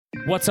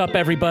What's up,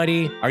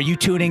 everybody? Are you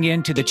tuning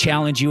in to the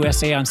Challenge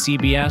USA on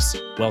CBS?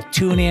 Well,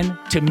 tune in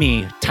to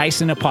me,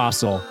 Tyson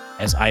Apostle,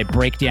 as I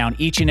break down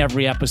each and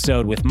every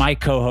episode with my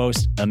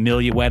co-host,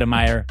 Amelia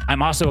Wedemeyer.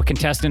 I'm also a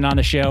contestant on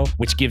the show,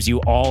 which gives you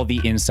all the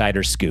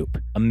insider scoop.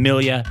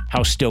 Amelia,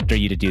 how stoked are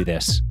you to do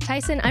this?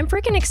 Tyson, I'm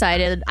freaking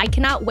excited. I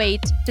cannot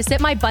wait to sit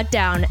my butt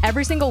down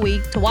every single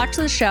week to watch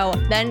the show,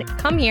 then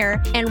come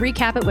here and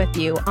recap it with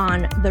you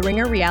on the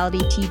Ringer Reality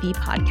TV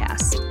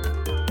podcast.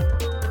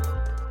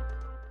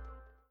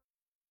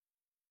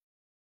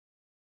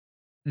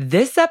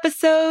 This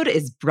episode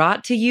is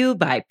brought to you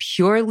by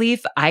Pure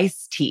Leaf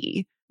Iced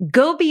Tea.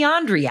 Go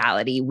beyond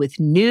reality with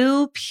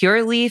new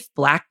Pure Leaf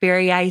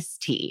Blackberry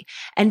Iced Tea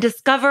and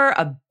discover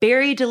a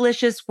berry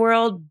delicious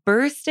world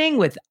bursting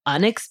with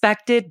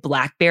unexpected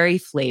blackberry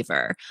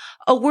flavor.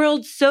 A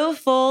world so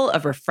full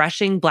of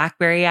refreshing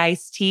blackberry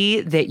iced tea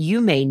that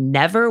you may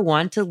never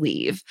want to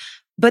leave.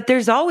 But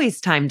there's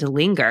always time to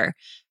linger.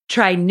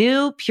 Try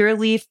new Pure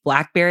Leaf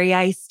Blackberry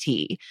Iced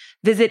Tea.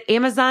 Visit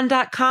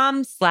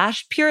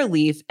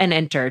Amazon.com/PureLeaf and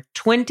enter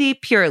 20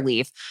 Pure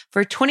Leaf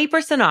for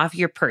 20% off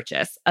your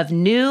purchase of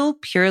new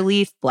Pure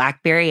Leaf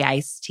Blackberry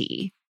Iced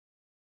Tea.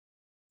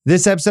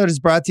 This episode is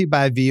brought to you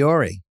by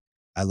Vuori.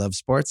 I love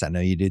sports. I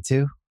know you do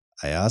too.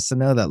 I also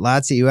know that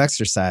lots of you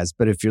exercise,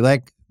 but if you're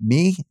like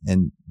me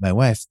and my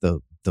wife,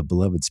 the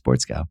beloved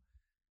sports gal,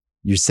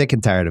 you're sick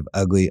and tired of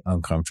ugly,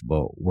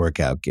 uncomfortable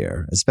workout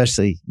gear.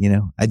 Especially,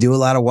 I do a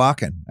lot of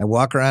walking. I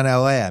walk around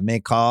LA. I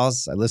make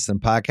calls. I listen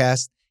to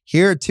podcasts.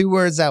 Here are two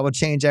words that will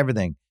change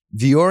everything.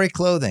 Vuori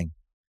Clothing,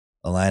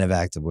 a line of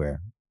activewear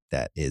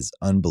that is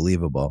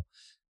unbelievable.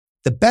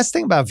 The best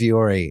thing about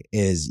Vuori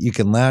is you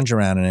can lounge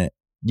around in it.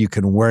 You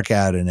can work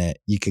out in it.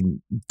 You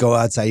can go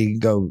outside. You can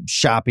go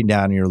shopping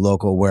down in your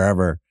local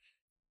wherever.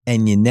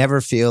 And you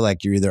never feel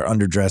like you're either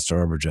underdressed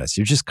or overdressed.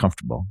 You're just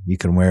comfortable. You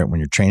can wear it when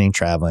you're training,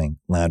 traveling,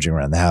 lounging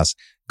around the house.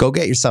 Go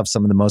get yourself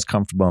some of the most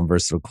comfortable and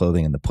versatile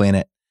clothing on the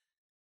planet.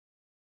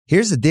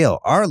 Here's the deal.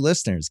 Our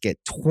listeners get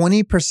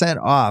 20%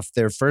 off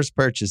their first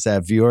purchase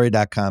at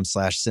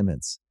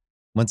Vuori.com/Simmons.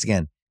 Once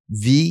again,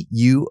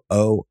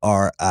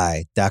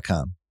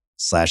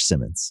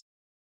 Vuori.com/Simmons.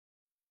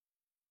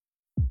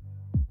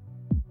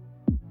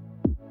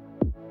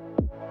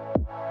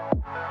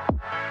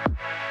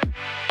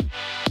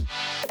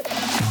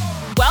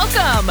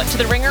 Welcome to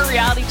the Ringer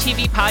Reality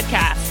TV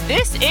podcast.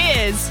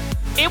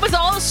 It Was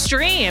All a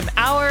Stream,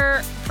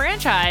 our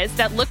franchise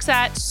that looks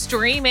at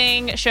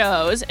streaming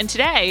shows. And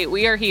today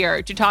we are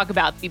here to talk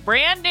about the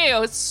brand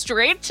new,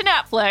 straight to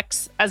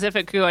Netflix, as if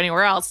it could go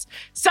anywhere else,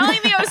 Selling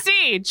the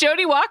OC.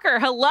 Jody Walker,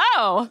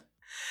 hello.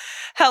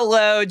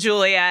 Hello,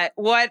 Juliet.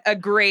 What a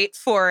great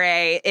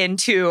foray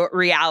into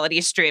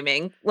reality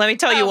streaming. Let me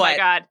tell you what. Oh my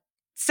God.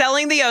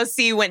 Selling the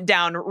OC went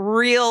down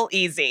real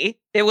easy.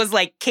 It was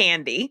like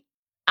candy.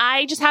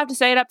 I just have to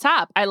say it up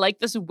top. I like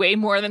this way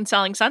more than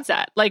Selling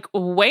Sunset. Like,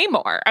 way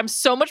more. I'm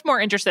so much more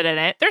interested in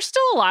it. There's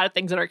still a lot of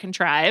things that are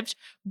contrived,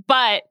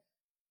 but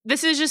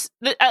this is just,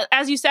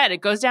 as you said,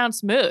 it goes down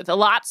smooth. A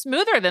lot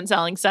smoother than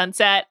Selling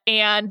Sunset,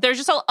 and there's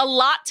just a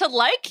lot to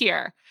like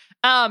here.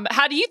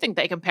 How do you think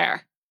they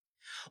compare?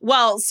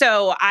 Well,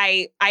 so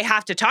I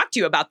have to talk to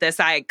you about this.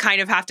 I kind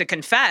of have to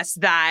confess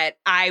that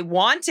I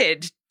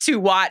wanted to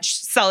watch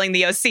Selling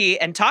the OC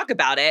and talk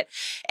about it.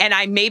 And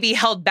I maybe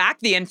held back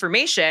the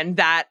information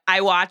that I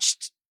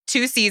watched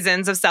 2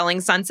 seasons of Selling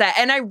Sunset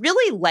and I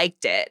really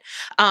liked it.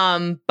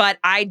 But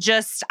I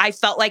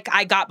felt like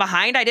I got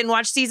behind. I didn't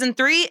watch season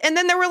 3 and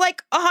then there were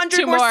like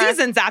 100 more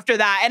seasons after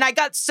that. And I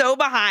got so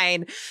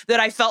behind that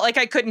I felt like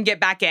I couldn't get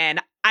back in.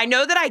 I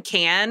know that I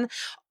can.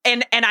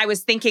 And I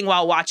was thinking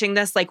while watching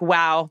this, like,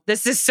 wow,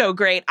 this is so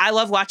great. I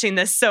love watching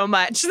this so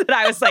much that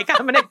I was like,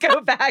 I'm going to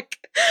go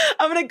back.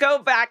 I'm going to go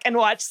back and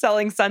watch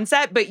Selling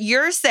Sunset. But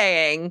you're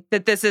saying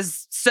that this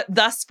is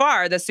thus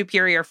far the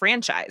superior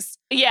franchise.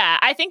 Yeah,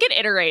 I think it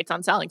iterates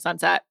on Selling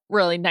Sunset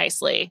really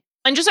nicely.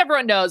 And just so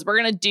everyone knows, we're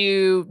going to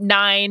do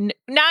nine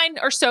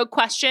or so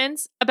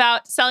questions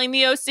about Selling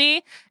the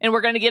OC, and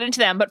we're going to get into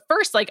them. But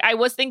first, I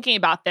was thinking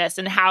about this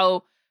and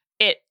how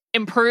it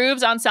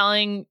improves on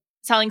Selling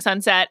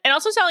Sunset and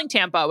also Selling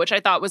Tampa, which I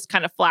thought was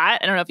kind of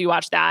flat. I don't know if you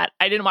watched that.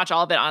 I didn't watch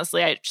all of it,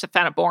 honestly. I just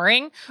found it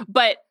boring.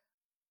 But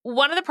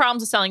one of the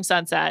problems with Selling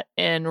Sunset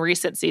in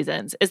recent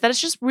seasons is that it's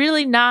just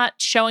really not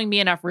showing me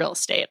enough real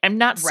estate. I'm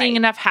not seeing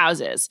enough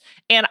houses.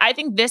 And I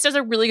think this does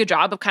a really good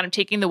job of kind of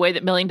taking the way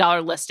that $1 Million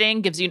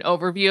Listing gives you an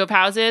overview of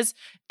houses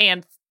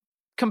and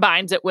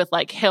combines it with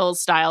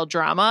Hills style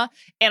drama.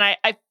 And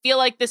I feel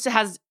like this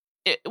has,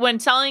 when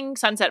Selling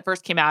Sunset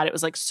first came out, it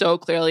was so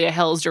clearly a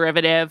Hills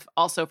derivative,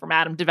 also from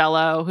Adam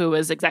DeVello, who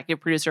was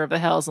executive producer of The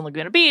Hills and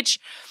Laguna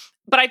Beach.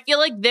 But I feel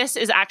like this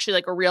is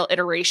actually a real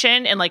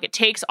iteration, and it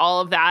takes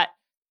all of that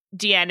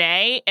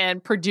DNA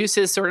and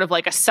produces sort of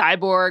a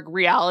cyborg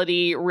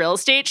reality real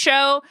estate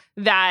show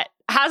that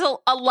has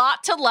a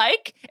lot to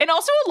like and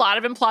also a lot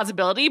of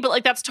implausibility, but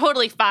like that's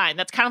totally fine.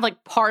 That's kind of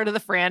like part of the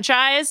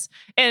franchise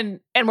and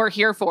we're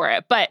here for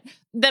it. But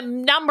the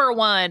number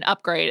one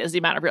upgrade is the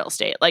amount of real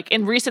estate. Like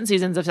in recent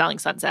seasons of Selling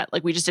Sunset,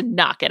 like we just did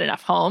not get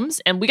enough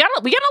homes, and we got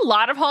a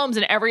lot of homes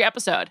in every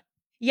episode.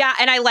 Yeah,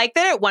 and I like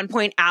that at one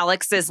point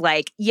Alex is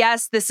like,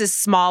 yes, this is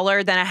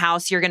smaller than a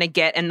house you're going to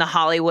get in the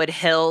Hollywood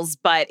Hills,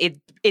 but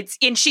it's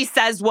and she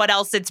says what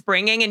else it's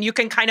bringing, and you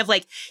can kind of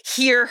like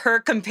hear her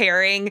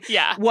comparing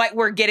what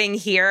we're getting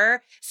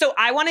here. So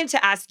I wanted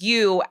to ask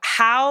you,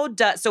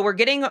 so we're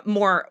getting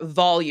more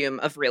volume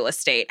of real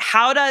estate.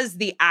 How does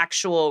the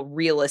actual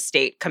real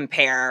estate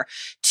compare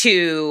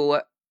to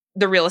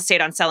the real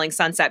estate on Selling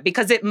Sunset?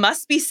 Because it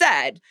must be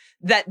said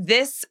that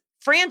this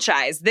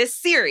franchise, this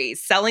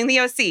series, Selling the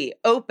OC,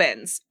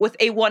 opens with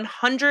a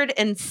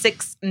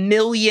 $106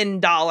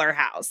 million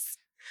house.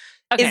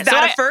 Okay, is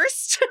that a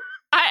first?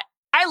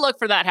 I looked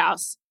for that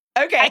house.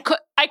 Okay.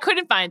 I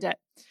couldn't find it.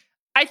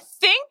 I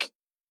think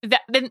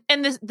that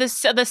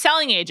the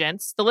selling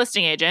agents, the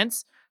listing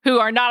agents who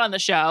are not on the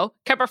show,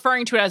 kept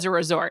referring to it as a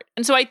resort.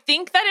 And so I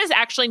think that is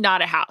actually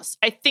not a house.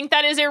 I think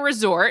that is a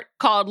resort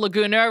called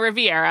Laguna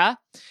Riviera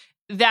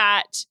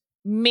that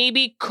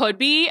maybe could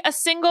be a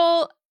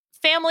single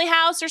family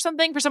house or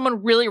something for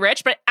someone really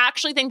rich, but I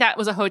actually think that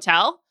was a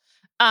hotel,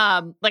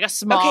 like a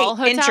small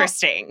hotel.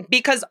 Interesting.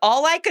 Because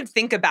all I could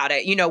think about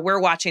it, we're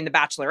watching The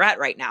Bachelorette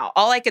right now.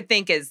 All I could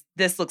think is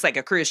this looks like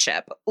a cruise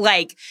ship.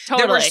 Like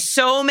totally. There were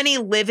so many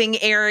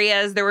living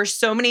areas. There were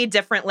so many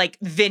different like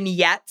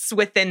vignettes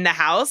within the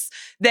house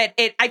that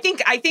I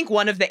think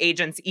one of the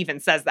agents even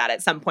says that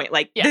at some point.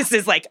 Like this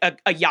is like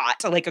a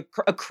yacht, like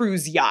a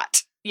cruise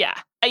yacht. Yeah.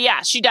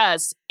 Yeah, she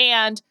does.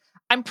 And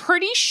I'm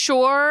pretty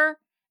sure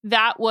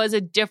that was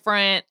a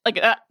different,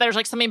 there's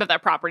like something about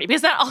that property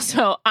because that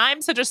also, I'm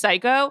such a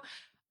psycho.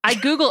 I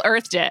Google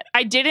Earthed it.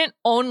 I didn't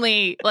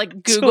only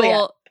like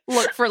Google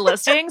look for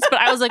listings, but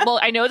I was like,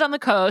 well, I know it's on the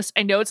coast.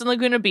 I know it's in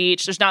Laguna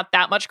Beach. There's not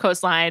that much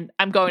coastline.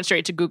 I'm going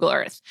straight to Google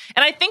Earth.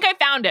 And I think I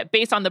found it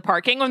based on the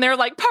parking when they're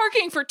like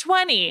parking for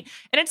 20.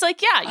 And it's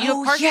like, yeah,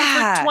 you have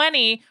parking for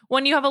 20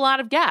 when you have a lot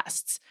of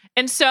guests.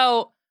 And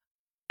so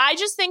I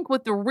just think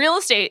with the real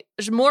estate,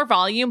 there's more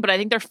volume, but I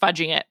think they're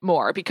fudging it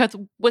more because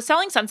with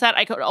Selling Sunset,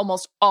 I could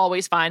almost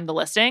always find the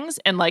listings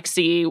and like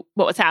see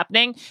what was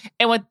happening.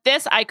 And with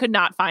this, I could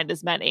not find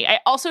as many. I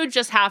also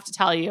just have to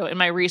tell you in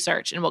my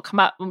research, and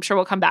I'm sure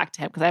we'll come back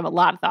to him because I have a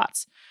lot of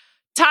thoughts.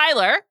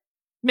 Tyler,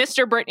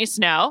 Mr. Brittany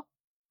Snow.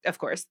 Of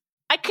course.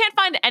 I can't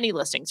find any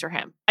listings for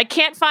him. I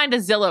can't find a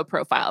Zillow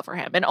profile for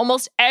him. And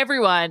almost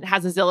everyone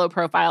has a Zillow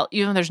profile,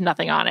 even though there's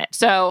nothing on it.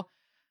 So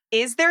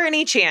is there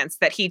any chance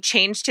that he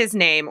changed his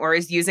name or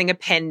is using a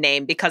pen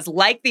name? Because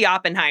like the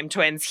Oppenheim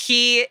twins,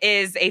 he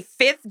is a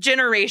 5th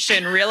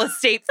generation real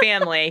estate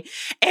family.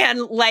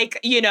 And like,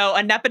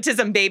 a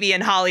nepotism baby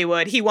in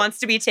Hollywood, he wants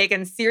to be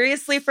taken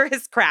seriously for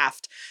his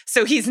craft.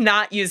 So he's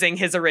not using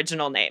his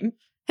original name.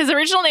 His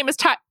original name is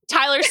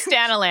Tyler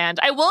Stanaland.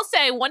 I will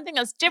say one thing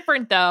that's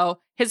different, though.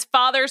 His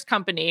father's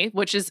company,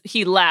 which is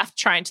he left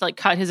trying to like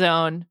cut his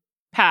own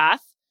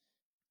path,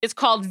 it's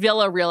called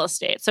Villa Real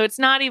Estate. So it's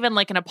not even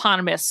like an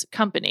eponymous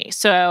company.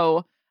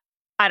 So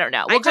I don't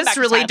know. I just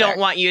really don't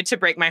want you to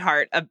break my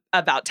heart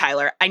about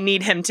Tyler. I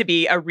need him to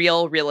be a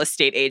real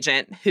estate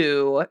agent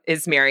who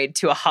is married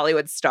to a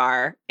Hollywood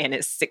star and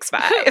is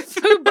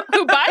 6'5".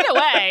 who, by the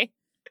way,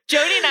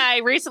 Jody and I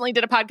recently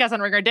did a podcast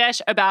on Ringer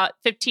Dish about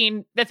the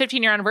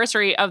 15-year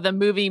anniversary of the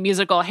movie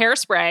musical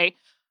Hairspray,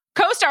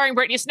 co-starring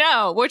Brittany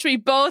Snow, which we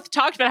both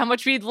talked about how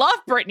much we love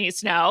Brittany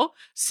Snow.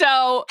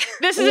 So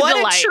this is a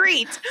delight. What a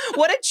treat.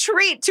 What a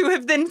treat to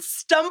have then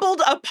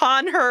stumbled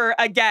upon her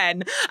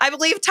again. I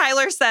believe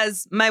Tyler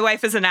says, my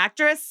wife is an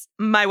actress.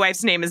 My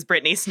wife's name is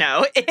Brittany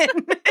Snow in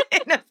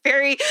a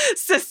very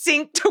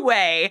succinct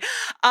way.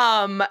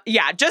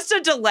 Just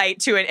a delight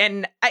to it.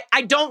 And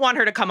I don't want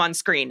her to come on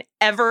screen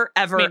ever,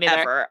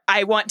 ever.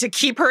 I want to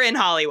keep her in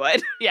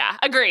Hollywood. Yeah,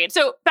 agreed.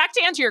 So back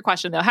to answer your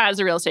question, though, how does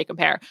the real estate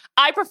compare?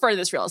 I prefer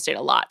this real estate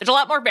a lot. There's a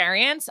lot more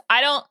variance.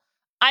 I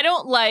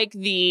don't like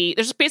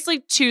there's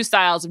basically 2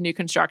 styles of new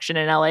construction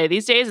in LA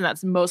these days, and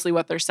that's mostly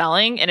what they're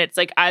selling. And it's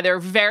like either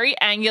very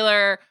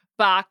angular,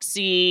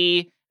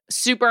 boxy,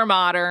 super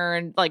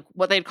modern, like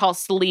what they'd call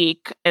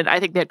sleek, and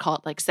I think they'd call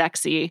it like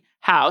sexy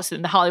house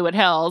in the Hollywood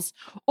Hills,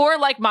 or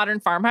like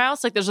modern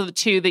farmhouse. Like those are the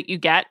 2 that you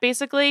get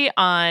basically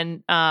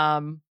on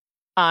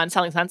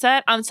Selling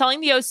Sunset. On Selling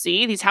the OC,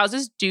 these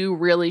houses do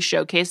really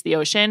showcase the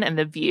ocean, and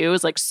the view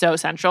is like so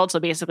central to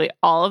basically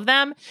all of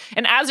them.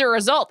 And as a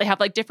result, they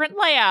have like different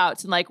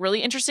layouts and like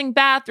really interesting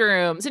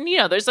bathrooms. And,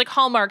 there's like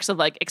hallmarks of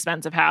like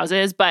expensive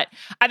houses, but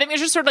I think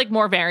there's just sort of like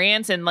more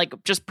variance. And like,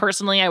 just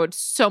personally, I would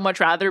so much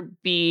rather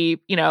be,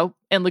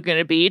 in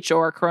Laguna Beach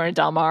or Corona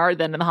Del Mar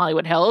than in the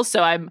Hollywood Hills.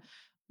 So I'm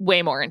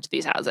way more into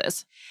these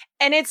houses.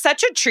 And it's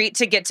such a treat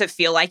to get to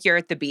feel like you're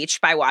at the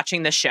beach by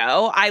watching the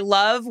show. I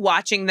love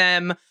watching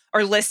them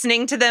or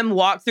listening to them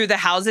walk through the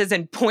houses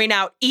and point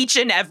out each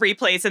and every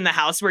place in the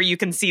house where you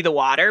can see the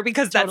water,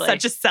 because that's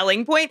such a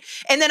selling point.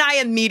 And then I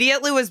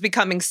immediately was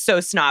becoming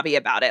so snobby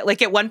about it.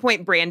 Like at one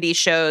point, Brandy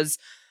shows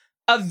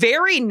a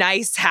very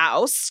nice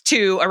house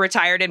to a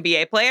retired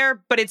NBA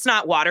player, but it's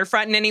not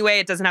waterfront in any way.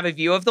 It doesn't have a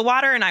view of the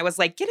water. And I was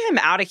like, get him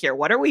out of here.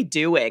 What are we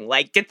doing?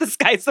 Like, get this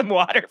guy some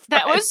waterfront.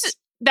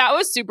 That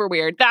was super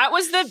weird. That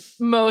was the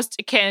most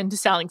akin to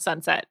Selling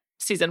Sunset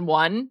season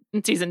 1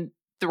 and season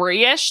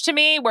 3-ish to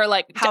me, where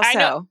like, How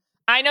so?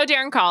 I know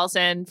Darren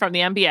Collison from the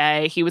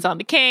NBA. He was on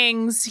the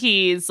Kings.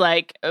 He's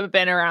like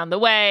been around the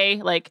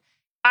way. Like,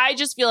 I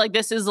just feel like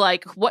this is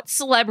like, what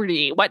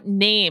celebrity, what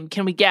name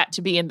can we get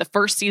to be in the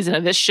first season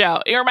of this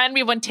show? It reminded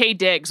me of when Taye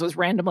Diggs was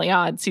randomly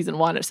on season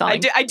 1 of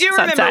Selling I do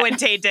Sunset. remember when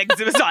Taye Diggs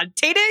was on.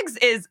 Taye Diggs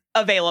is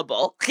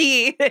available.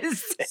 He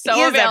is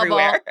available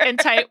everywhere. and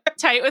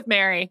tight with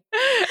Mary.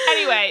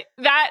 Anyway,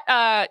 that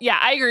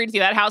I agree with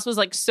you. That house was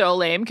like so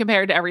lame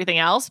compared to everything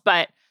else,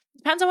 but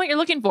depends on what you're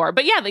looking for.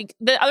 But yeah,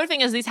 the other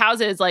thing is these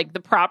houses, like the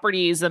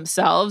properties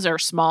themselves are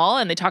small,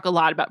 and they talk a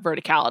lot about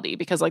verticality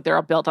because like they're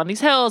all built on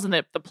these hills and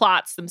the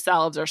plots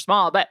themselves are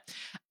small. But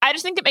I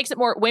just think it makes it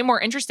way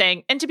more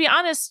interesting. And to be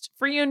honest,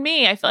 for you and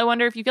me, I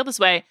wonder if you feel this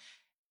way.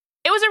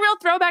 It was a real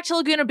throwback to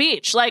Laguna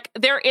Beach. Like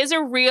there is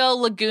a real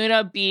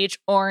Laguna Beach,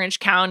 Orange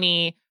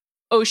County,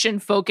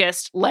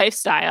 ocean-focused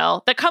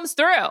lifestyle that comes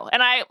through.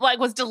 And I like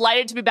was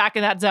delighted to be back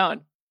in that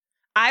zone.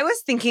 I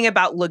was thinking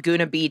about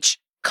Laguna Beach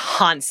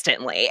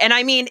constantly. And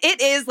I mean, it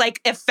is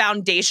like a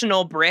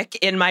foundational brick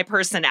in my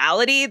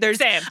personality.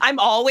 Same. I'm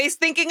always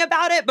thinking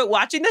about it, but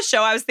watching the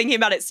show, I was thinking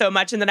about it so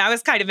much. And then I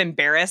was kind of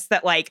embarrassed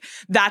that like,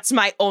 that's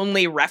my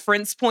only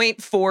reference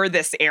point for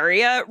this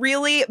area,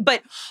 really.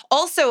 But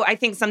also, I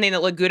think something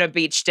that Laguna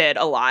Beach did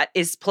a lot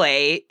is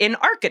play in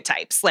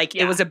archetypes. Like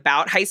it was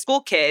about high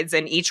school kids,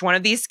 and each one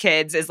of these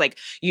kids is like,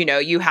 you know,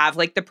 you have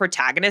like the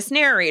protagonist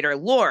narrator,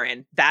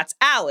 Lauren, that's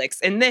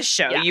Alex in this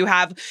show. Yeah. You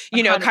have,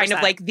 you know, 100%. kind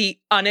of like the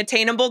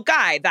unattainable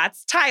guy,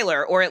 that's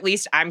Tyler, or at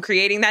least I'm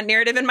creating that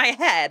narrative in my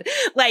head.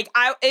 Like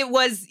it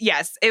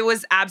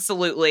was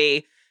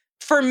absolutely,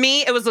 for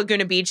me, it was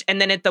Laguna Beach. And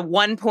then at the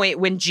one point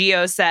when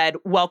Gio said,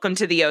 welcome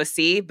to the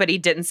OC, but he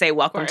didn't say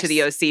welcome to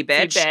the OC,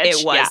 bitch.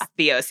 It was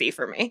the OC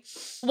for me.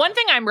 One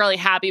thing I'm really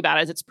happy about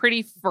is it's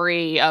pretty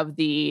free of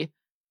the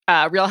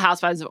Real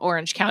Housewives of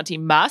Orange County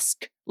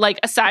musk. Like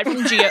aside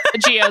from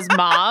Gio's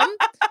mom,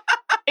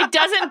 it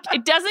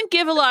doesn't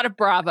give a lot of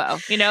Bravo,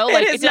 you know?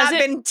 Like it has not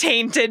been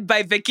tainted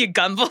by Vicky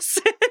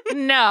Gunvalson.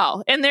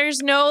 No. And there's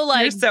no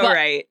like You're so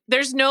right.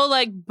 There's no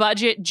like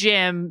budget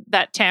gym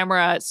that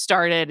Tamara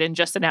started and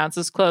just announced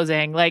is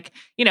closing. Like,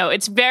 you know,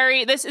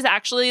 this is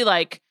actually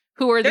like,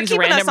 who are They're these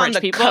keeping random us on rich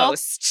the people?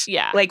 coast.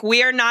 Yeah. Like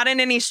we are not in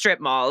any strip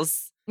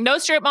malls. No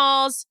strip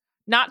malls,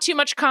 not too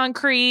much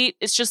concrete.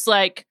 It's just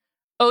like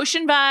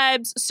ocean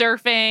vibes,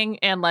 surfing,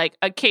 and like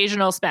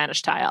occasional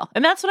Spanish tile.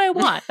 And that's what I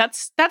want.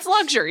 That's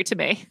luxury to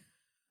me.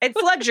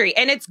 It's luxury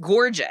and it's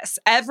gorgeous.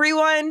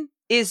 Everyone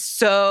is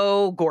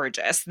so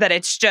gorgeous that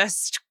it's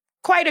just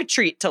quite a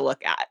treat to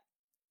look at.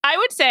 I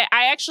would say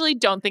I actually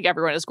don't think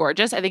everyone is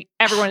gorgeous. I think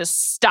everyone is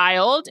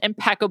styled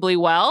impeccably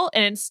well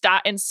and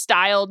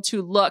styled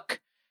to look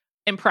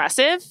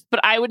impressive.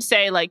 But I would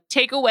say like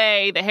take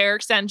away the hair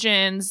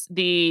extensions,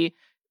 the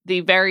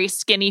very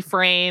skinny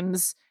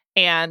frames,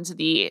 and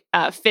the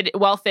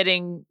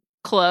well-fitting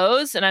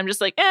clothes. And I'm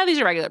just like, these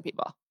are regular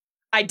people.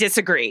 I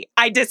disagree.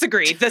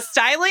 The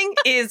styling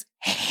is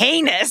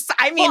heinous.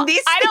 I mean,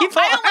 these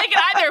people. I don't like it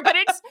either, but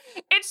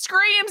it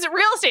screams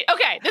real estate.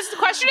 Okay, the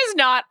question is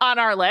not on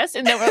our list,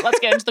 and then let's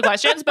get into the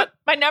questions. But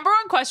my number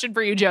one question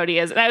for you, Jody,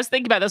 is, and I was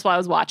thinking about this while I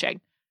was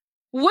watching,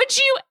 would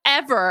you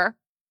ever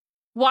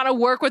want to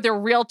work with a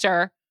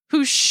realtor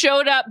who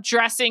showed up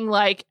dressing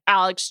like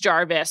Alex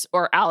Jarvis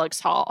or Alex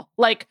Hall?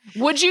 Like,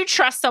 would you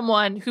trust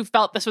someone who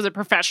felt this was a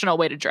professional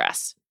way to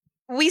dress?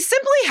 We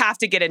simply have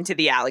to get into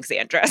the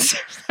Alexandras.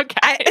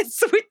 Okay.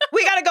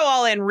 We got to go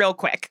all in real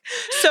quick.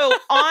 So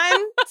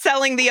on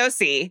Selling the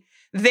OC,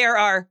 there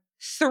are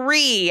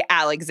 3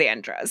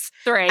 Alexandras.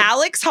 3.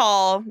 Alex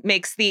Hall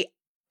makes the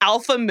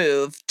alpha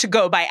move to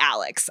go by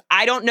Alex.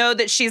 I don't know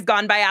that she's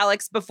gone by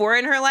Alex before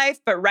in her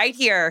life, but right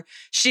here,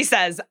 she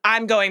says,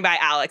 I'm going by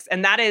Alex.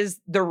 And that is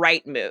the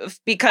right move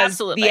because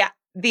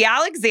the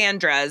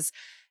Alexandras,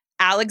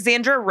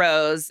 Alexandra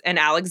Rose and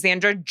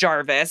Alexandra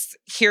Jarvis,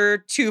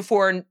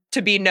 heretofore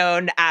to be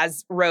known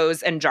as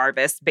Rose and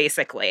Jarvis,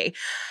 basically,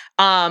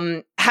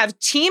 have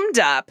teamed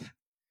up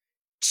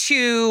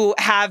to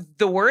have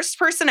the worst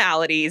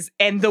personalities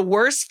and the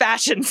worst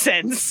fashion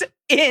sense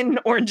in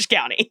Orange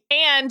County.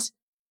 And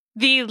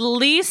the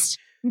least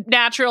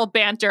natural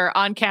banter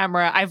on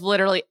camera I've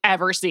literally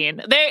ever seen.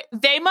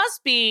 They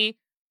must be,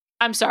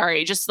 I'm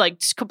sorry, just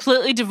like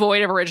completely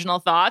devoid of original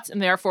thoughts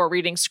and therefore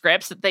reading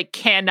scripts that they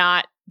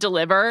cannot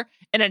deliver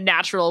in a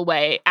natural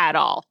way at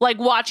all. Like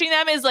watching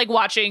them is like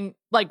watching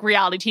like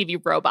reality TV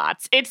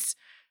robots. It's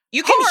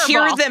you can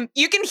horrible.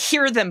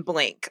 hear them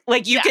blink.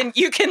 Like you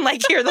can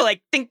like hear the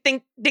like think,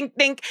 think, think,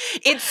 think.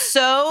 It's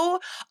so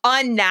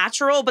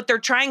unnatural, but they're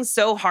trying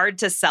so hard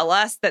to sell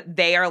us that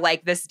they are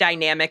like this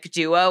dynamic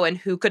duo, and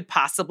who could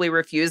possibly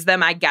refuse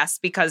them? I guess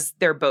because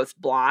they're both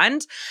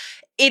blonde.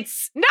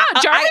 Jarvis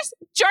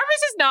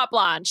is not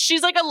blonde.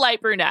 She's like a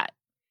light brunette.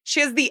 She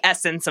has the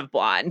essence of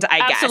blonde,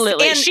 I guess.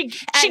 Absolutely. And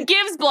she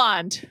gives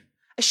blonde.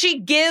 She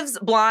gives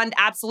blonde,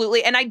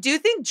 absolutely. And I do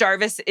think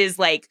Jarvis is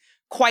like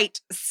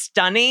quite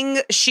stunning.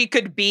 She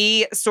could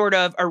be sort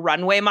of a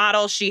runway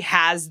model. She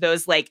has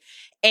those like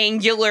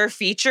angular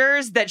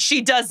features that she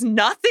does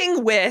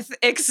nothing with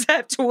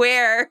except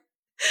wear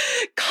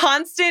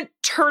constant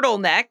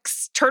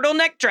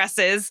turtleneck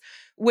dresses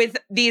with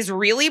these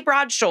really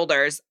broad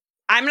shoulders.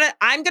 I'm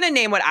gonna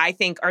name what I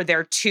think are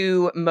their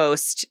two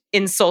most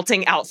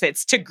insulting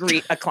outfits to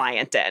greet a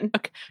client in.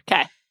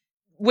 Okay.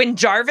 When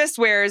Jarvis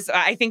wears,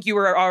 I think you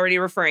were already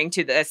referring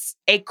to this,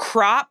 a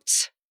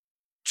cropped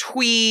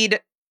tweed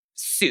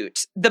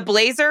suit. The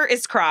blazer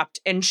is cropped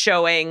and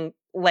showing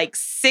like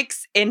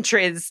 6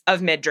 inches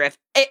of midriff.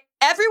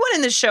 Everyone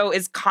in the show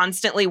is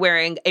constantly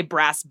wearing a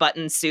brass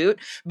button suit,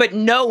 but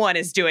no one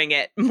is doing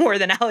it more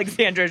than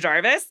Alexandra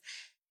Jarvis.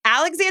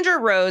 Alexandra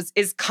Rose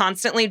is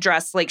constantly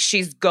dressed like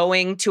she's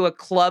going to a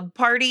club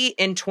party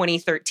in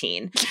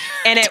 2013.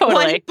 And at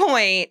one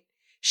point,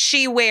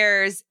 she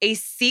wears a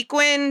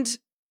sequined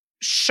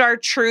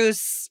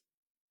chartreuse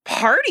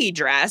party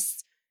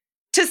dress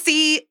to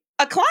see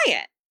a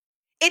client.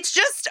 It's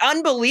just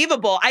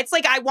unbelievable. It's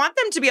like I want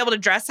them to be able to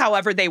dress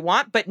however they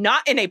want, but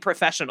not in a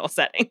professional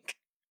setting.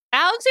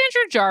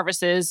 Alexandra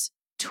Jarvis's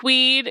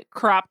tweed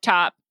crop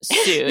top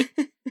suit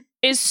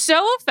is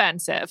so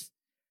offensive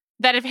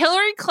that if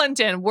Hillary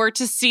Clinton were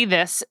to see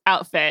this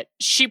outfit,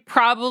 she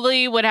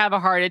probably would have a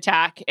heart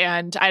attack,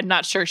 and I'm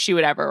not sure she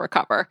would ever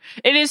recover.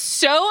 It is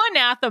so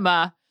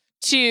anathema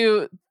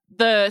to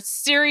the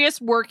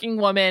serious working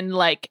woman,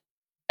 like,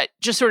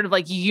 just sort of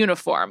like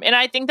uniform. And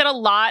I think that a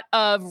lot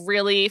of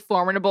really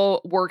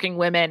formidable working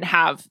women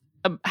have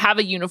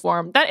a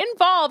uniform that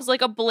involves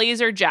like a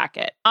blazer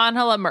jacket.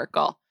 Angela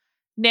Merkel,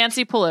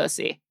 Nancy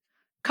Pelosi,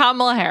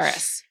 Kamala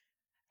Harris,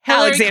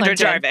 Alexandra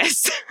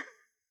Jarvis.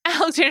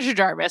 Alexandra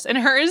Jarvis, and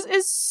hers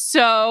is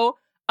so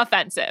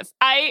offensive.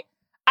 I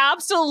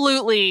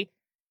absolutely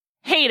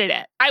hated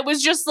it. I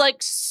was just like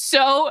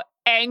so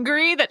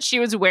angry that she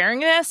was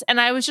wearing this,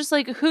 and I was just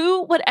like,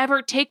 who would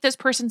ever take this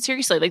person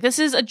seriously? Like, this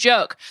is a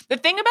joke. The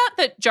thing about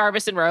the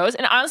Jarvis and Rose,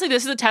 and honestly,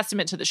 this is a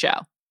testament to the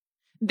show.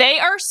 They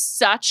are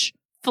such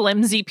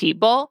flimsy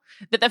people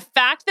that the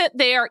fact that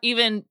they are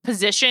even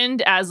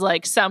positioned as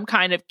like some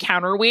kind of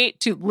counterweight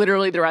to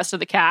literally the rest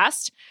of the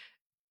cast,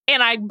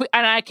 and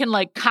I can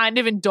like kind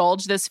of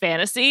indulge this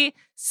fantasy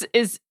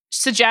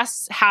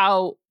suggests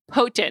how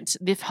potent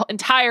the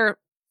entire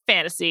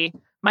fantasy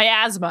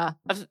miasma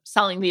of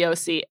selling the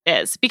OC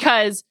is,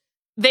 because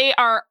they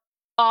are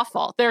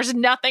awful. There's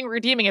nothing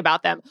redeeming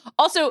about them.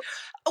 Also,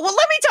 well,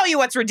 let me tell you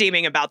what's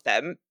redeeming about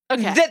them.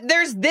 Okay.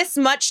 There's this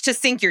much to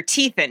sink your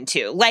teeth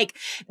into. Like,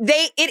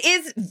 it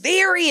is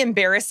very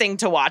embarrassing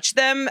to watch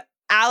them.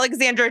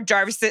 Alexandra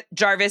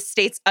Jarvis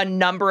states a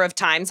number of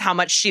times how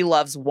much she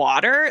loves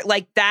water.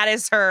 Like, that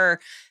is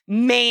her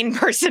main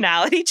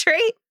personality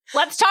trait.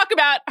 Let's talk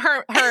about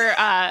her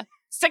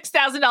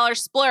 $6,000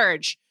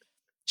 splurge.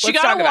 She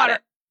got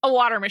a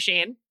water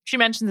machine. She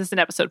mentions this in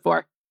episode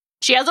 4.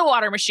 She has a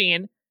water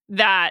machine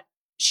that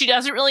she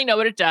doesn't really know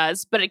what it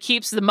does, but it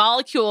keeps the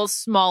molecules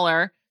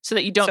smaller so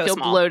that you don't feel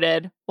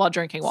bloated while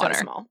drinking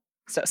water.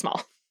 So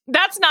small.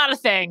 That's not a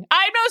thing.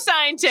 I'm no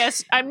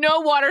scientist. I'm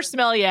no water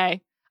sommelier.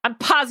 I'm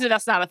positive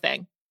that's not a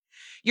thing.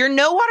 You're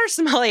no water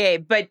sommelier,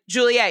 but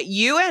Juliet,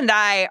 you and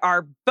I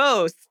are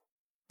both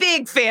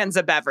big fans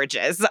of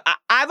beverages.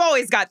 I've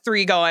always got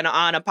 3 going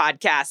on a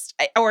podcast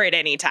or at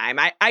any time.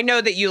 I know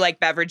that you like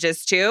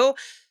beverages too.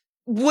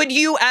 Would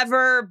you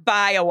ever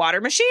buy a water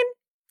machine?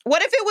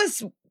 What if it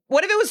was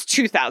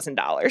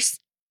 $2,000?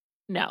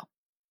 No.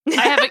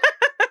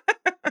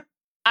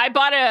 I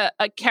bought a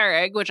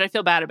Keurig, which I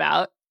feel bad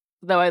about,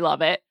 though I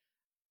love it,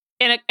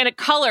 in a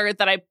color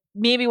that I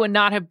maybe would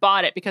not have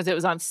bought it because it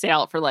was on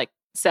sale for like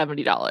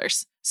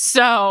 $70.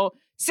 So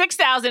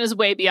 $6,000 is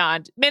way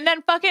beyond. And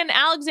then fucking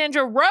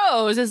Alexandra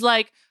Rose is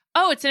like,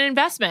 oh, it's an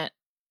investment.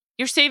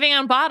 You're saving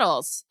on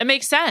bottles. It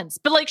makes sense.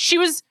 But like, she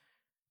was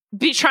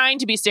trying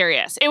to be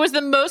serious. It was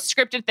the most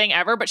scripted thing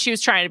ever, but she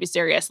was trying to be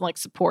serious and like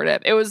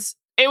supportive. It was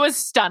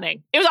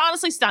stunning. It was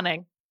honestly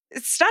stunning.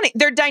 It's stunning.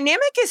 Their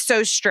dynamic is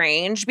so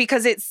strange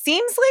because it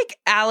seems like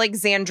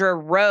Alexandra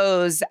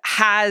Rose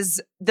has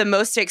the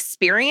most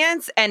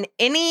experience, and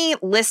any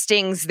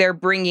listings they're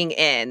bringing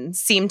in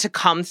seem to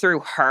come through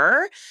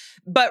her.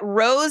 But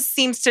Rose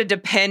seems to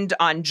depend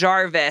on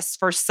Jarvis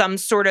for some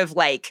sort of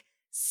like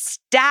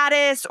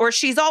status, or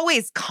she's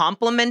always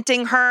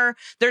complimenting her.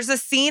 There's a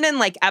scene in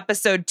like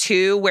episode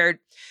 2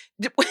 where,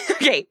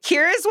 okay,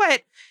 here is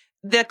what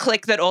the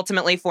clique that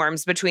ultimately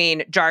forms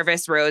between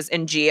Jarvis, Rose,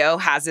 and Gio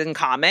has in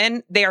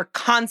common. They are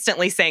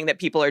constantly saying that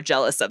people are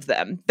jealous of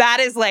them.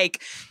 That is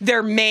like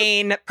their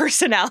main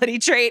personality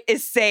trait,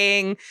 is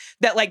saying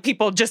that like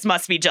people just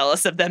must be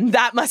jealous of them.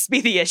 That must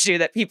be the issue,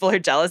 that people are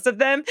jealous of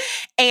them.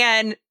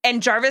 And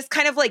Jarvis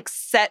kind of like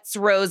sets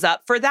Rose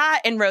up for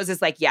that. And Rose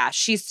is like, yeah,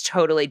 she's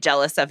totally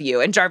jealous of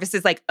you. And Jarvis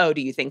is like, oh,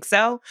 do you think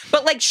so?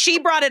 But like, she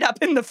brought it up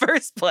in the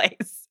first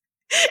place.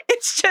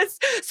 It's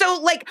just so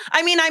like,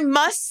 I mean, I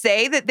must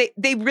say that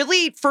they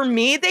really, for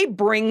me, they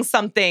bring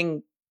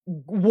something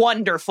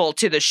wonderful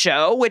to the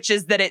show, which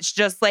is that it's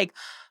just like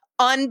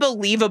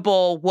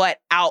unbelievable what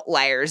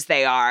outliers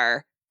they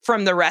are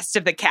from the rest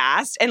of the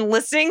cast, and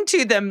listening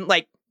to them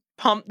like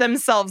pump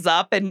themselves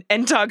up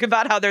and talk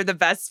about how they're the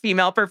best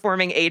female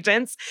performing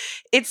agents.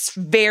 It's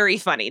very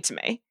funny to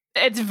me.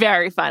 It's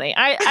very funny.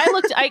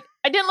 I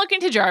didn't look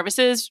into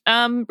Jarvis's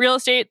real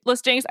estate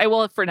listings. I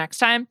will for next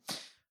time.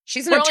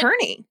 She's an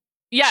attorney.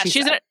 Yeah,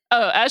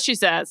 as she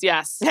says,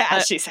 yes. Yeah,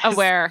 as she says.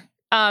 Aware.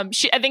 I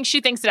think she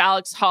thinks that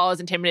Alex Hall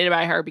is intimidated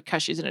by her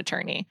because she's an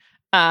attorney.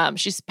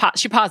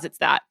 She posits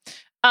that.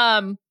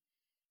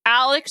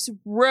 Alex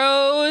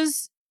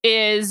Rose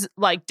is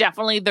like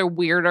definitely the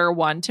weirder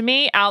one to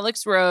me.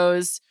 Alex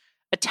Rose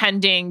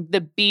attending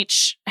the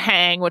beach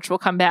hang, which we'll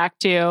come back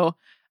to.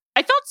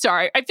 I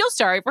feel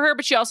sorry for her,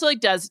 but she also like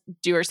does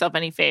do herself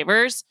any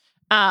favors.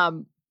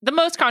 The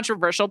most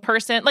controversial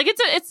person, like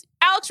it's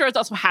Alex Rose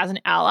also has an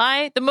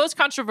ally. The most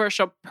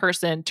controversial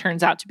person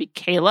turns out to be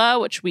Kayla,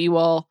 which we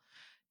will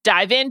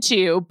dive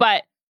into,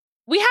 but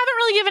we haven't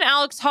really given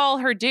Alex Hall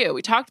her due.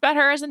 We talked about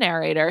her as a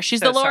narrator. She's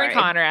the Lauren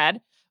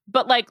Conrad,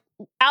 but like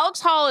Alex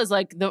Hall is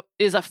like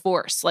is a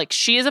force. Like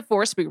she is a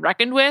force to be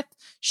reckoned with.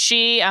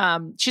 She's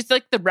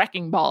like the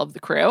wrecking ball of the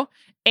crew,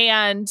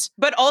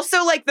 but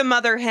also like the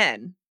mother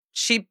hen.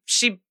 She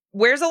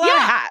wears a lot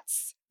of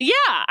hats. Yeah,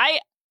 I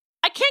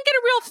can't get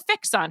a real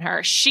fix on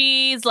her.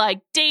 She's like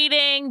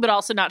dating, but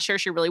also not sure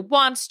she really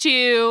wants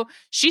to.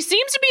 She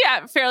seems to be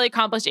a fairly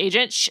accomplished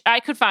agent. I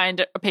could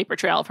find a paper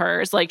trail of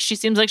hers. Like she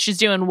seems like she's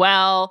doing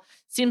well.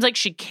 Seems like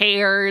she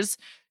cares.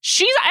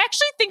 I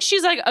actually think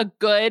she's like a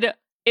good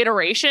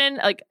iteration.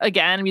 Like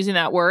again, I'm using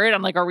that word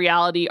on like a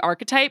reality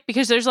archetype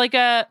because there's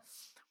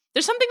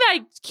something that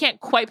I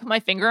can't quite put my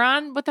finger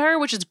on with her,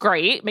 which is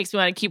great. Makes me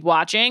want to keep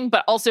watching,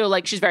 but also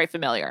like she's very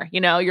familiar. You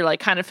know, you're like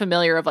kind of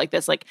familiar of like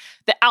this, like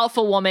the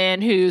alpha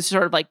woman who's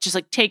sort of like just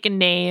like taking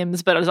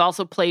names, but is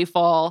also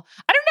playful.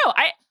 I don't know.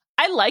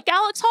 I like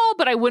Alex Hall,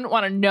 but I wouldn't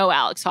want to know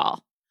Alex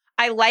Hall.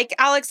 I like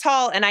Alex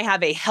Hall, and I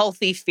have a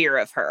healthy fear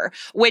of her,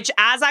 which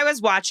as I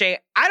was watching,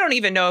 I don't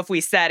even know if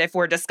we said if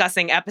we're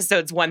discussing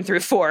episodes 1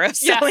 through 4 of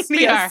Selling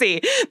the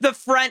OC.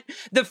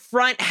 The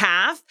front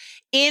half,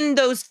 in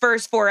those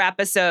first 4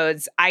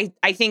 episodes, I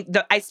think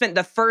I spent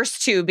the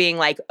first 2 being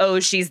like, oh,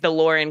 she's the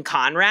Lauren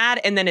Conrad.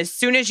 And then as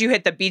soon as you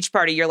hit the beach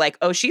party, you're like,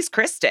 oh, she's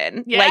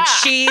Kristen. Yeah. Like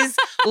she's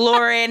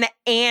Lauren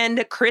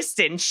and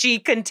Kristen. She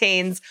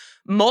contains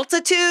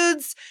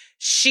multitudes.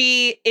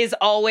 She is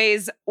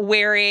always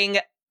wearing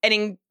an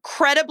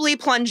incredibly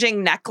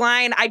plunging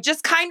neckline. I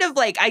just kind of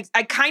like,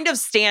 I kind of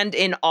stand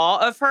in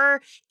awe of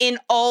her in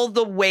all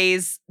the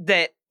ways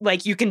that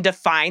like you can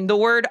define the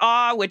word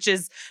awe, which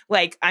is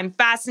like, I'm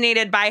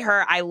fascinated by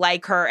her. I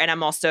like her. And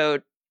I'm also,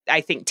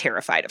 I think,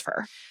 terrified of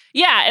her.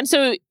 Yeah. And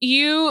so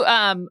you,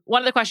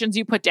 one of the questions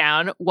you put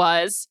down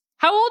was,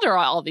 how old are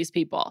all of these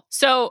people?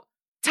 So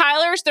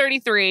Tyler's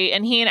 33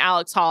 and he and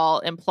Alex Hall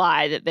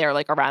imply that they're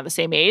like around the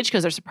same age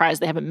because they're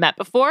surprised they haven't met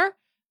before.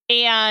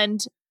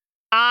 And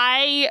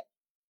I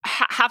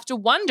have to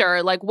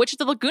wonder, like, which of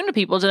the Laguna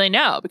people do they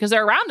know? Because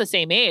they're around the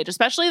same age,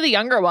 especially the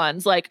younger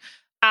ones. Like,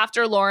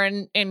 after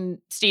Lauren and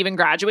Steven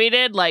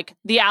graduated, like,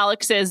 the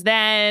Alexes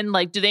then,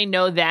 like, do they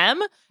know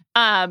them?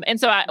 And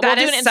so that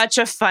is such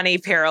a funny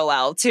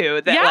parallel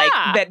too. That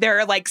like that there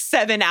are like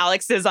 7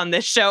 Alexes on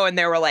this show, and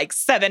there were like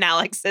 7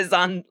 Alexes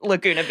on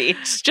Laguna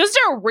Beach. Just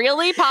a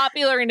really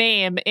popular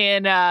name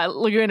in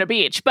Laguna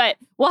Beach. But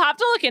we'll have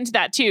to look into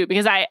that too,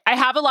 because I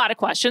have a lot of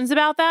questions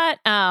about that.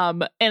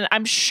 And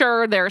I'm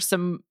sure there's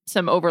some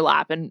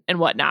overlap and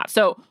whatnot.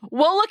 So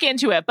we'll look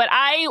into it. But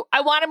I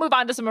want to move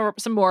on to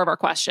some more of our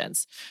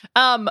questions.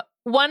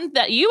 One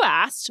that you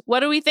asked,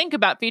 what do we think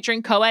about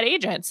featuring co-ed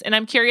agents? And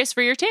I'm curious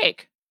for your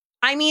take.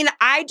 I mean,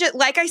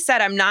 like I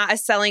said, I'm not a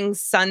Selling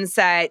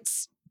Sunset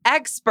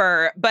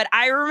expert, but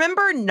I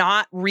remember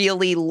not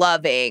really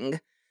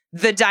loving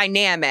the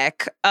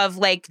dynamic of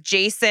like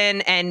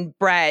Jason and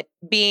Brett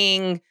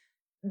being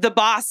the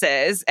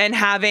bosses and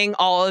having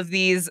all of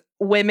these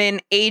women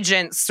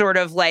agents sort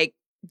of like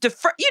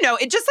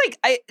it just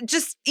like,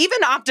 just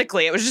even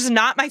optically, it was just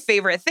not my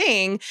favorite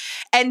thing.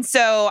 And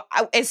so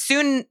as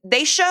soon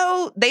they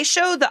show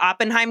the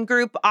Oppenheim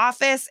Group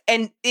office,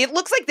 and it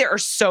looks like there are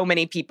so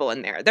many people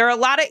in there. There are a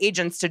lot of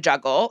agents to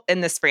juggle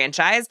in this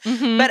franchise,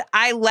 but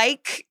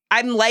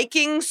I'm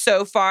liking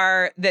so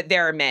far that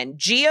there are men.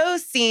 Gio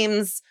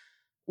seems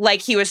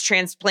like he was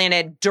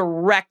transplanted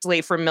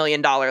directly from $1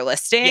 Million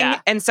Listing.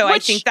 Yeah. And so I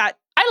think that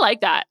I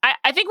like that.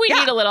 I think we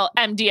need a little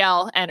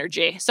MDL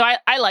energy. So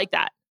I like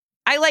that.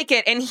 I like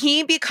it. And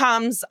he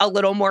becomes a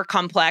little more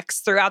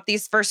complex throughout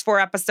these first 4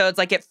 episodes.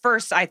 Like at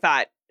first I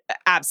thought,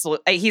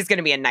 absolutely, he's going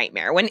to be a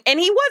nightmare. And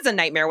he was a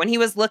nightmare when he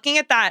was looking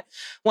at that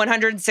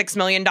 $106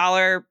 million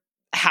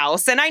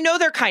house. And I know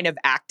they're kind of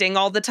acting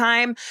all the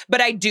time,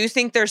 but I do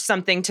think there's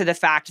something to the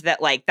fact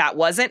that like that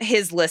wasn't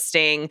his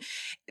listing.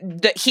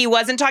 That he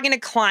wasn't talking to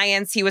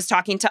clients. He was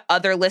talking to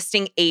other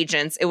listing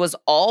agents. It was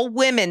all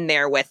women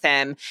there with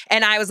him.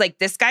 And I was like,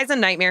 this guy's a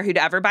nightmare who'd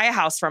ever buy a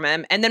house from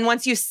him. And then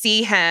once you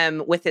see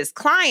him with his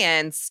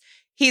clients,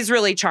 he's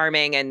really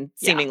charming and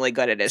seemingly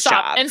good at his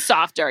job. And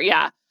softer,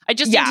 yeah. I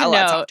just need to a lot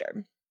know,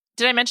 softer.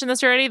 Did I mention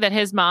this already? That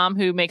his mom,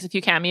 who makes a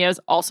few cameos,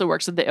 also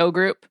works at the O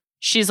Group.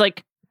 She's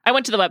like, I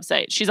went to the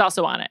website. She's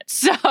also on it.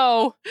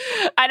 So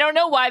I don't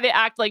know why they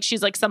act like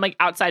she's like some like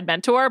outside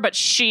mentor, but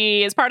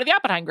she is part of the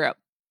Oppenheim Group.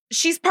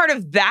 She's part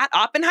of that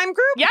Oppenheim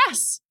Group?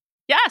 Yes.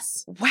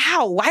 Yes.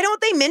 Wow. Why don't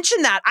they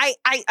mention that? I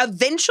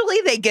eventually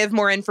they give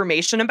more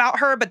information about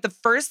her, but the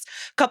first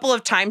couple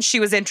of times she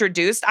was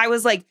introduced, I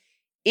was like,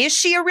 is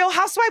she a real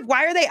housewife?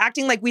 Why are they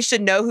acting like we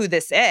should know who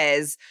this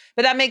is?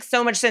 But that makes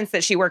so much sense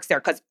that she works there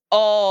because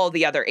all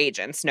the other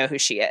agents know who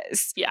she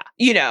is. Yeah.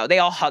 You know, they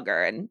all hug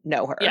her and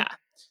know her. Yeah.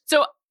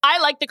 So I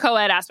like the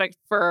co-ed aspect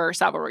for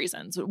several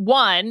reasons.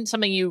 One,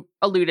 something you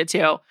alluded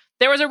to,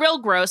 there was a real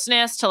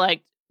grossness to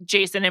like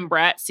Jason and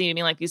Brett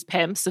seeming like these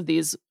pimps of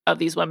these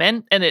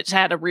women. And it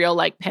had a real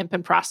like pimp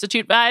and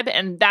prostitute vibe.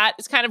 And that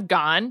is kind of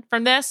gone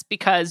from this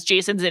because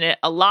Jason's in it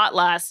a lot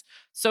less.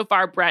 So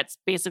far, Brett's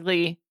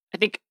basically, I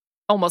think,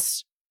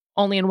 almost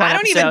only in one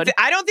episode.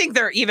 I don't think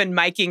they're even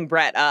miking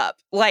Brett up.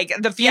 Like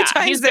the few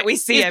times that we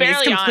see him,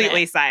 he's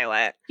completely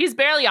silent. He's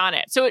barely on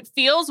it. So it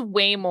feels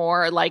way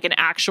more like an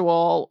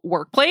actual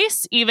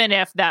workplace, even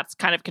if that's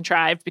kind of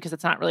contrived because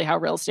it's not really how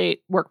real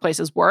estate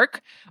workplaces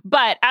work.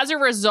 But as a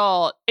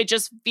result, it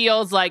just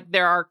feels like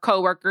there are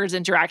coworkers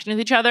interacting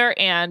with each other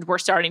and we're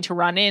starting to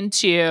run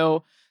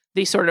into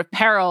the sort of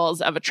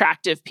perils of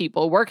attractive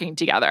people working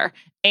together.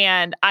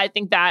 And I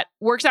think that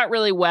works out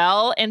really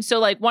well. And so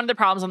like one of the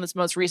problems on this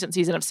most recent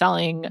season of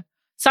Selling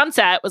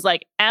Sunset was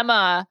like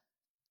Emma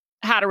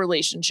had a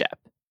relationship.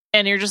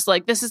 And you're just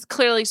like, this is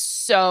clearly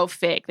so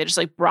fake. They just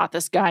like brought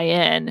this guy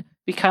in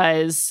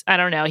because, I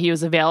don't know, he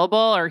was available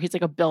or he's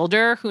like a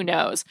builder. Who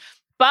knows?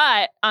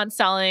 But on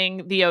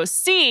Selling the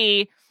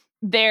OC,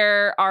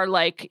 there are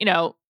like, you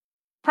know,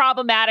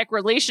 problematic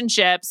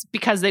relationships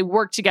because they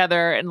work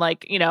together and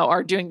like, you know,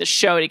 are doing the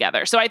show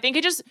together. So I think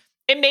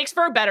it makes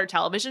for a better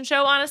television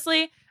show,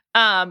 honestly.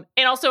 And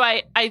also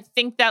I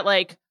think that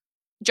like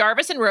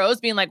Jarvis and Rose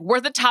being like,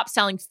 we're the top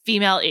selling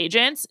female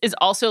agents is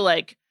also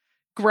like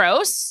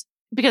gross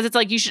because it's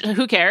like,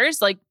 who cares?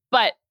 Like,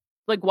 but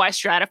like why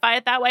stratify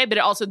it that way? But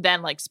it also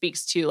then like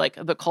speaks to like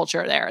the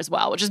culture there as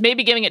well, which is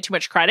maybe giving it too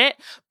much credit.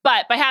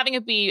 But by having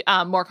it be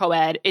more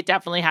co-ed, it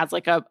definitely has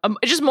like it's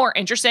just more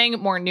interesting,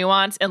 more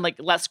nuance, and like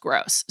less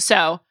gross.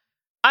 So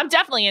I'm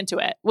definitely into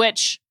it,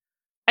 which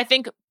I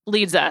think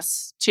leads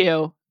us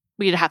to,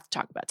 we'd have to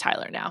talk about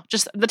Tyler now.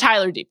 Just the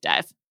Tyler deep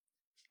dive.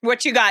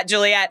 What you got,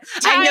 Juliet?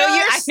 I know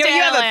you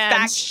have a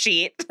fact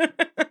sheet.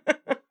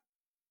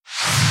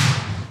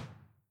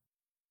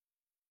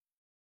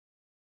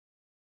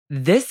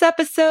 This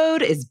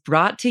episode is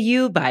brought to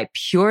you by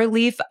Pure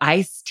Leaf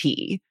Iced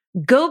Tea.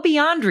 Go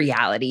beyond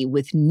reality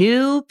with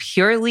new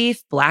Pure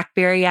Leaf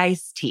Blackberry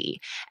Iced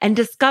Tea and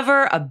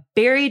discover a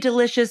berry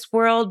delicious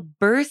world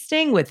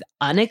bursting with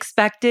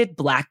unexpected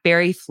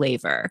blackberry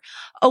flavor.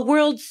 A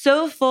world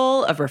so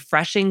full of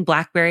refreshing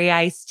blackberry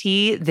iced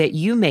tea that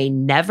you may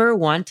never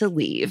want to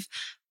leave.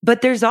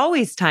 But there's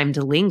always time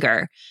to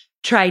linger.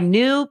 Try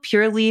new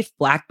Pure Leaf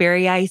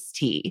Blackberry Iced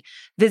Tea.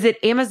 Visit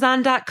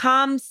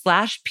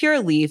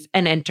Amazon.com/PureLeaf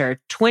and enter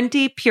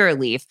 20 Pure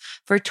Leaf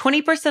for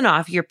 20%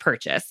 off your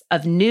purchase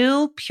of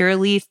new Pure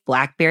Leaf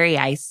Blackberry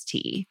Iced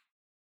Tea.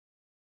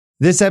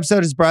 This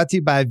episode is brought to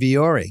you by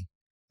Vuori.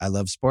 I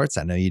love sports.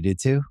 I know you do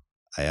too.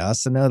 I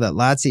also know that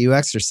lots of you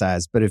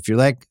exercise, but if you're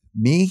like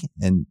me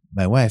and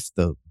my wife,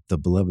 the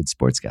beloved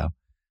sports gal,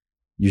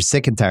 you're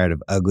sick and tired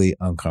of ugly,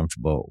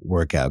 uncomfortable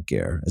workout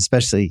gear,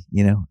 especially,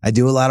 you know, I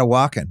do a lot of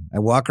walking. I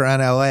walk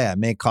around LA. I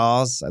make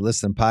calls. I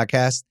listen to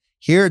podcasts.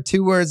 Here are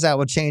 2 words that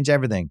will change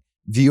everything.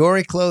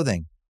 Vuori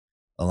Clothing,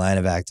 a line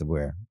of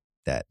activewear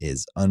that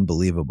is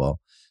unbelievable.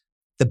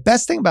 The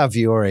best thing about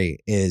Vuori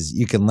is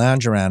you can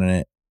lounge around in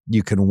it.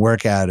 You can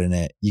work out in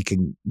it. You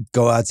can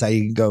go outside.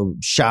 You can go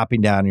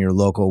shopping down in your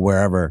local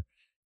wherever.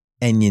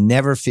 And you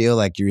never feel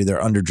like you're either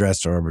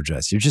underdressed or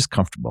overdressed. You're just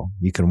comfortable.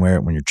 You can wear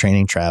it when you're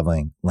training,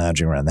 traveling,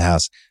 lounging around the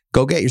house.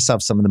 Go get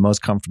yourself some of the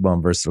most comfortable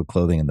and versatile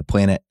clothing on the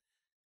planet.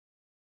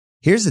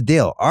 Here's the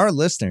deal. Our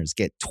listeners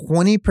get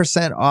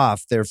 20%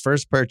 off their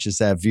first purchase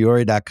at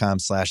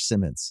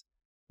Vuori.com/Simmons.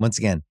 Once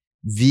again,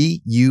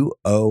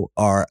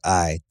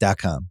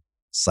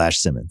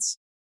 Vuori.com/Simmons.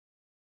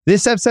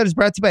 This episode is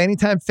brought to you by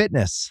Anytime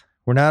Fitness.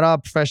 We're not all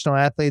professional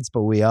athletes,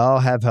 but we all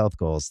have health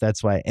goals.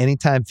 That's why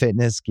Anytime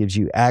Fitness gives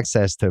you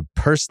access to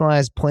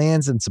personalized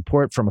plans and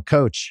support from a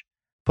coach.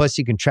 Plus,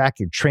 you can track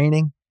your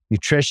training,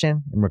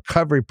 nutrition, and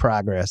recovery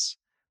progress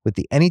with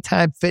the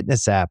Anytime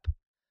Fitness app,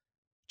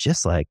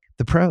 just like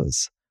the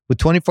pros. With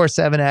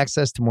 24/7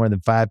 access to more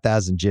than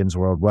 5,000 gyms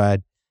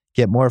worldwide,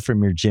 get more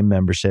from your gym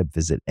membership.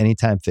 Visit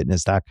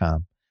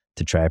anytimefitness.com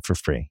to try it for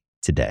free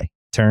today.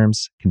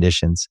 Terms,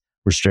 conditions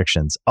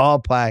Restrictions all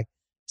apply.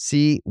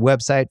 See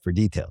website for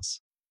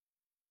details.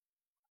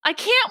 I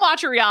can't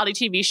watch a reality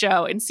TV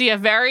show and see a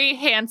very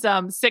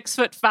handsome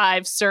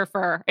 6'5"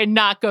 surfer and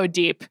not go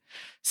deep.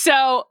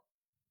 So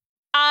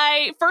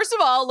I, first of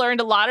all,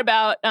 learned a lot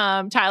about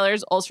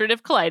Tyler's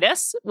ulcerative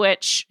colitis,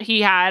 which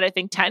he had, I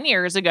think, 10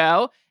 years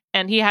ago.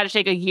 And he had to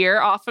take a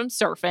year off from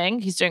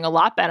surfing. He's doing a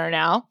lot better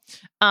now.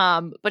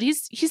 But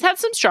he's had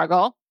some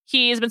struggle.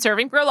 He's been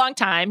surfing for a long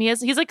time.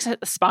 He's like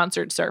a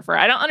sponsored surfer.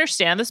 I don't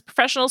understand this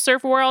professional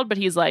surf world, but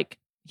he's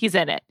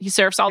in it. He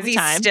surfs all the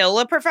time. Is he still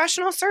a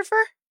professional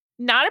surfer?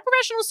 Not a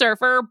professional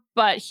surfer,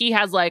 but he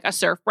has like a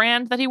surf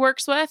brand that he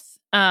works with.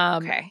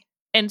 Okay.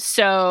 And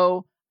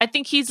so I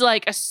think he's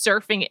like a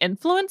surfing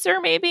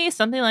influencer, maybe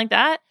something like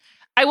that.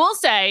 I will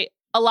say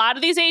a lot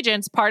of these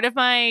agents, part of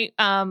my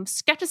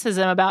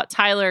skepticism about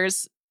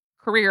Tyler's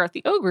career at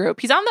the O Group,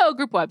 he's on the O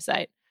Group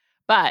website,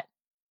 but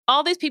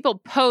all these people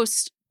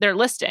post their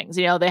listings.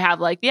 You know, they have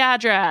like the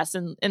address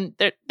and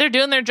they're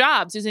doing their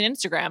jobs using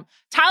Instagram.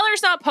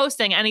 Tyler's not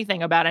posting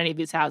anything about any of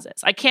these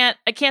houses. I can't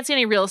see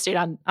any real estate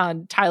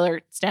on Tyler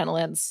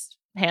Stanilin's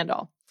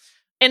handle.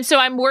 And so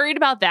I'm worried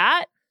about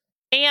that.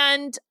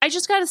 And I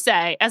just got to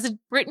say, as a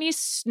Brittany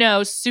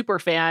Snow super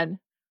fan,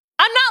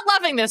 I'm not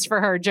loving this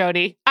for her,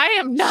 Jody. I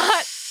am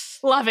not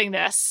loving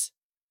this.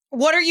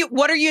 What are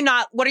you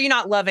not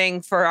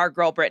loving for our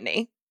girl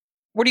Brittany?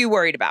 What are you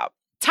worried about?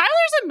 Tyler's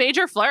a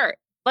major flirt.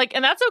 Like,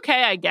 and that's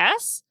okay, I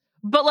guess.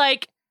 But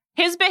like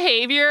his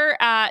behavior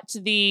at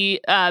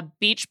the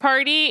beach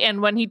party,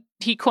 and when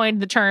he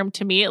coined the term,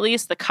 to me at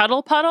least, the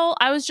cuddle puddle,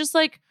 I was just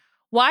like,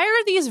 why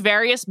are these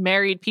various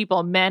married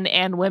people, men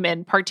and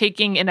women,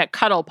 partaking in a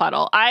cuddle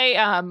puddle?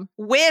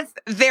 With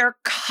their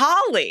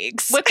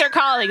colleagues. With their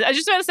colleagues. I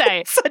just want to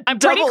say, I'm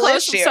pretty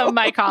close to some of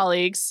my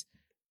colleagues.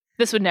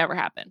 This would never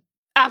happen.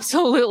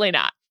 Absolutely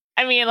not.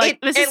 I mean, like,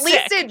 this is at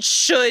least sick. it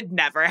should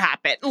never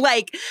happen.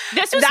 Like,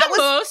 this was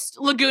most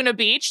Laguna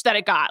Beach that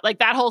it got. Like,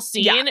 that whole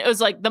scene, Yeah. It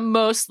was like the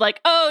most like,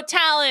 oh,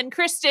 Talon,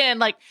 Kristen,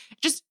 like,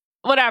 just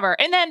whatever.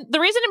 And then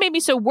the reason it made me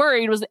so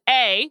worried was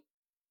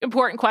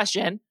important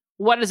question.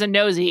 What is a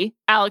nosy?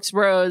 Alex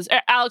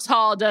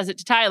Hall does it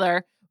to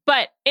Tyler.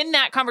 But in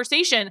that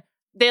conversation,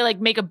 they like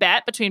make a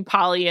bet between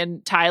Polly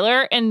and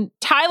Tyler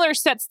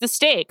sets the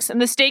stakes,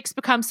 and the stakes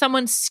become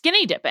someone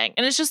skinny dipping.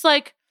 And it's just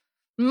like,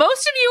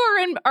 most of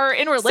you are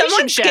in relationships.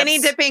 Someone skinny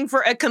dipping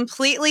for a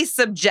completely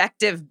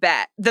subjective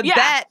bet. The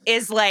bet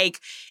is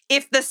like,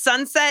 if the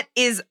sunset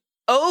is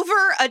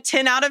over a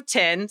 10 out of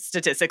 10,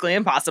 statistically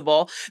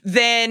impossible,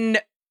 then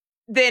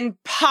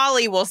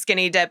Polly will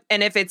skinny dip.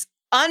 And if it's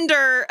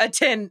under a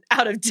 10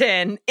 out of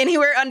 10,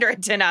 anywhere under a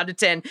 10 out of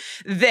 10,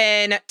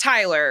 then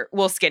Tyler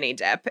will skinny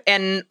dip.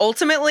 And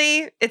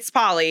ultimately, it's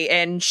Polly,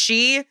 and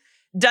she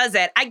does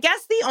it. I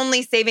guess the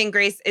only saving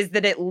grace is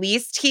that at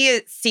least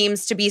he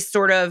seems to be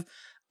sort of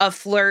a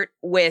flirt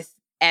with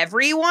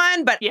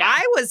everyone. But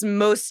I was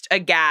most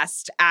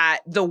aghast at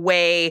the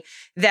way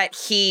that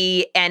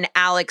he and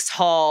Alex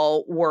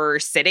Hall were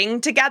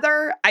sitting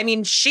together. I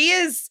mean, she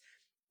is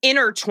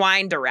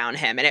intertwined around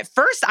him. And at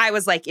first I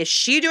was like, is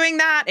she doing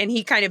that? And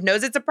he kind of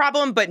knows it's a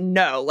problem, but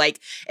no, like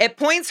it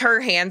points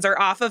her hands are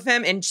off of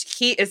him and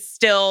he is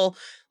still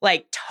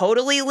like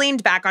totally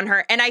leaned back on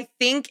her. And I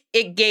think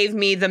it gave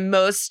me the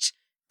most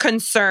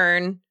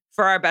concern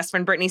for our best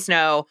friend, Brittany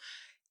Snow,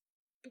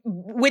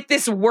 with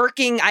this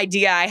working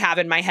idea I have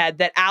in my head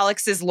that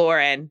Alex is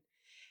Lauren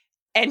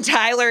and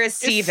Tyler is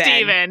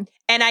Steven.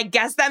 And I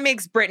guess that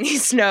makes Brittany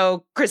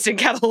Snow, Kristen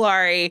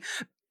Cavallari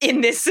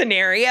in this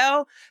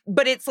scenario.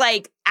 But it's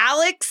like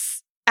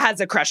Alex has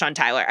a crush on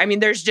Tyler. I mean,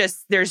 there's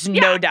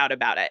no doubt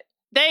about it.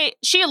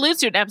 She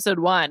alludes to it in episode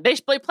 1.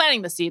 They're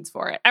planting the seeds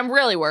for it. I'm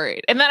really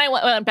worried. And then I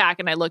went back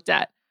and I looked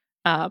at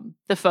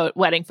the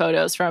wedding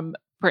photos from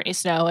Brittany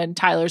Snow and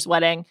Tyler's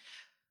wedding.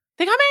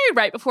 They got married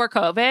right before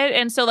COVID.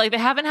 And so like they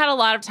haven't had a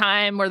lot of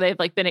time where they've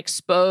like been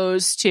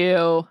exposed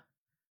to,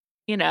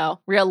 you know,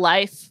 real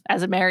life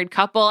as a married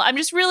couple. I'm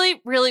just really,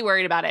 really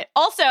worried about it.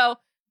 Also,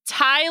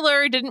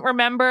 Tyler didn't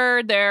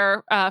remember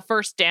their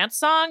first dance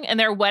song, and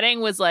their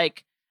wedding was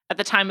like at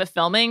the time of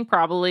filming,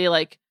 probably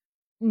like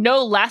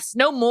no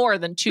more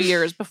than 2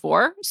 years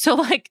before. So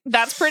like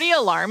that's pretty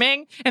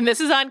alarming. And this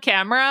is on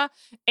camera.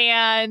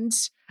 And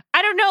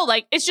I don't know,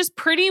 like it's just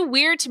pretty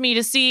weird to me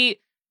to see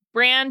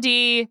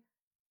Brandy,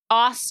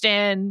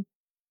 Austin,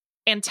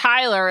 and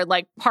Tyler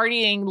like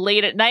partying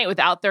late at night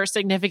without their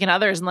significant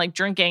others and like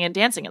drinking and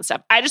dancing and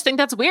stuff. I just think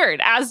that's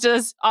weird, as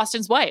does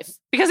Austin's wife,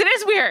 because it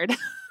is weird.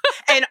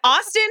 And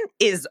Austin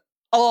is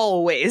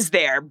always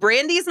there.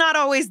 Brandy's not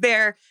always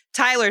there.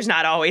 Tyler's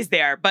not always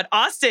there. But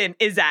Austin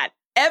is at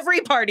every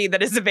party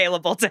that is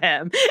available to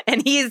him.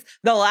 And he's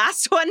the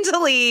last one to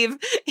leave.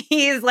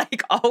 He's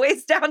like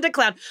always down to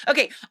clown.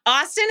 Okay,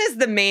 Austin is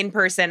the main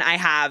person I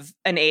have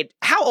an age.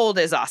 How old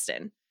is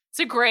Austin? It's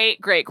a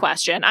great, great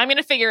question. I'm going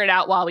to figure it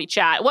out while we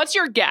chat. What's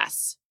your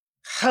guess?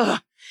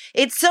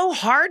 It's so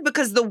hard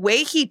because the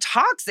way he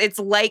talks, it's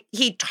like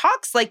he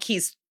talks like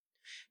he's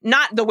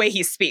not the way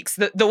he speaks.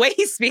 The way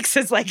he speaks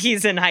is like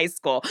he's in high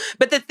school.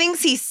 But the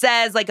things he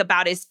says, like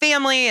about his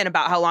family and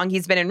about how long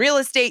he's been in real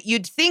estate,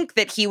 you'd think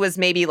that he was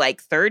maybe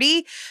like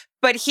 30,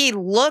 but he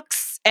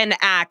looks and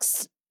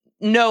acts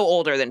no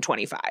older than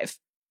 25.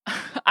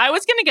 I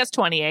was going to guess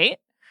 28.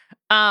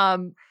 I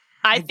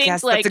think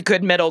guess like that's a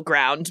good middle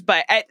ground,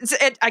 but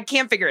I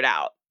can't figure it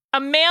out. a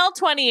male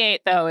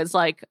 28, though, is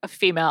like a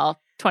female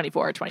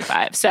 24 or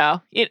 25.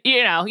 So,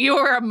 you know, you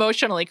were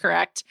emotionally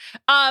correct.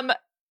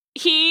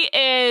 He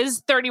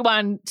is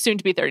 31, soon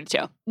to be 32.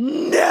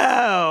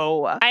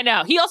 No. I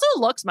know. He also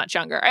looks much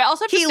younger. I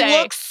also have to He say,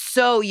 looks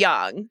so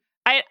young.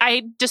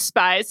 I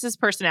despise his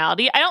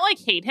personality. I don't like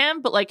hate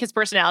him, but like his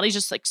personality is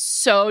just like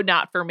so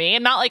not for me.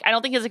 And not like, I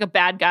don't think he's like a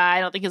bad guy.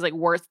 I don't think he's like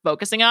worth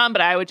focusing on,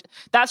 but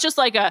that's just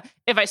like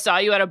if I saw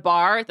you at a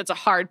bar, that's a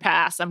hard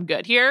pass. I'm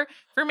good here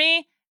for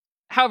me.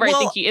 However, I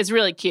think he is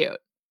really cute.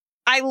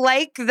 I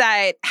like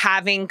that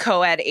having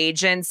co-ed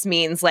agents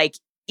means like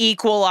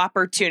equal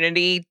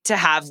opportunity to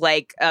have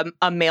like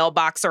a male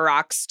boxer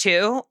rocks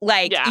too.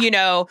 Like, you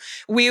know,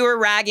 we were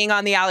ragging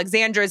on the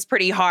Alexandras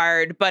pretty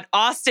hard, but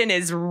Austin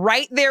is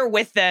right there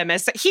with them.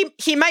 As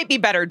he might be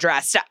better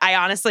dressed. I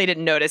honestly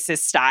didn't notice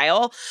his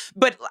style,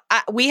 but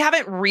we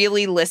haven't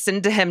really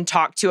listened to him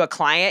talk to a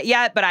client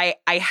yet, but I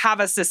have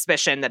a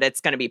suspicion that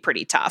it's going to be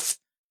pretty tough.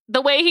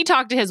 The way he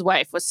talked to his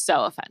wife was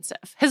so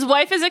offensive. His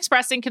wife is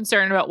expressing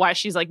concern about why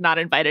she's like not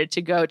invited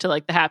to go to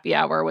like the happy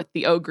hour with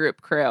the O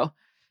Group crew.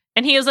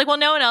 And he was like, well,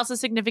 no one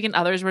else's significant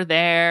others were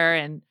there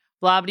and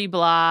blah, blah,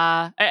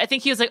 blah. I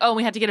think he was like, oh,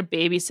 we had to get a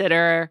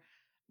babysitter.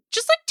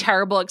 Just like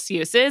terrible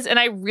excuses. And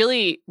I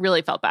really,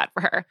 really felt bad for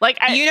her. Like,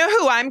 you know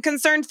who I'm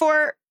concerned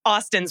for?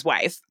 Austin's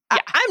wife. Yeah.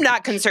 I'm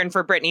not concerned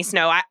for Brittany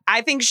Snow.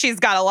 I think she's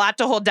got a lot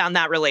to hold down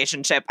that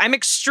relationship. I'm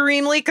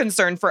extremely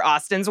concerned for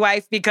Austin's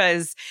wife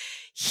because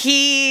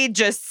he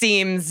just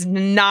seems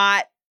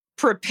not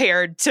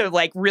prepared to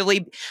like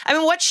really, I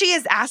mean, what she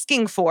is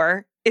asking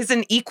for is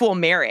an equal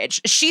marriage.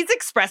 She's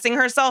expressing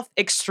herself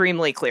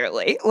extremely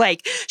clearly.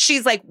 Like,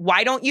 she's like,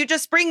 why don't you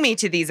just bring me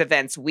to these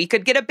events? We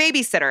could get a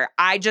babysitter.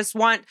 I just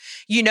want,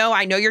 you know,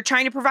 I know you're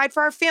trying to provide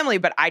for our family,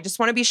 but I just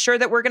want to be sure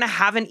that we're going to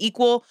have an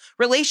equal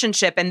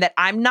relationship and that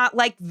I'm not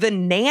like the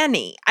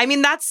nanny. I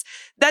mean, that's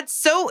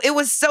so, it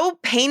was so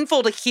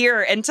painful to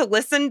hear and to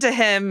listen to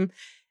him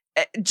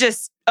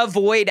just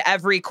avoid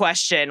every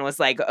question was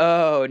like,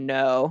 oh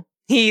no.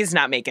 He's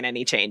not making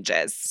any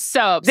changes.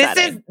 So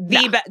upsetting.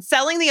 This is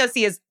selling the OC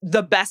is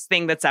the best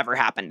thing that's ever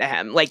happened to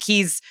him. Like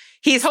he's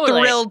totally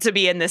thrilled to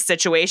be in this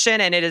situation,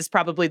 and it is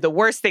probably the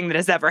worst thing that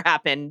has ever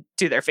happened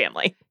to their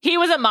family. He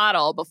was a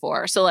model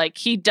before, so like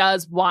he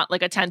does want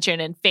like attention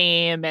and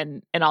fame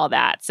and all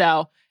that.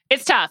 So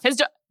it's tough. His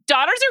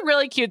daughters are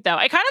really cute though.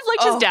 I kind of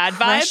liked his dad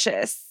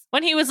vibe.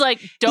 When he was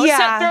like, don't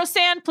throw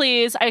sand,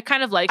 please. I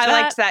kind of liked that.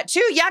 I liked that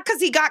too. Yeah,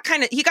 because he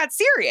got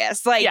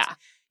serious. Like,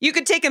 you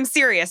could take him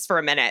serious for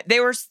a minute. They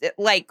were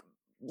like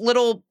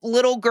little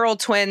girl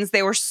twins.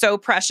 They were so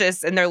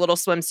precious in their little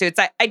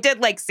swimsuits. I did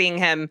like seeing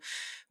him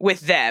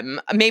with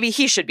them. Maybe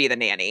he should be the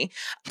nanny.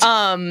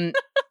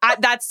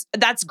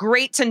 That's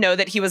great to know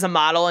that he was a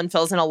model and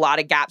fills in a lot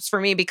of gaps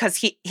for me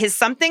because his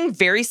something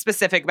very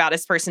specific about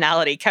his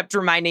personality kept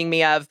reminding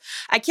me of,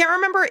 I can't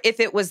remember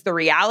if it was the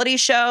reality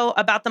show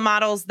about the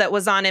models that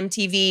was on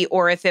MTV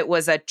or if it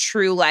was a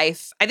True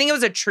Life. I think it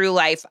was a True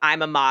Life,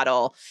 I'm a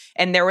Model.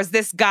 And there was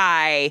this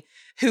guy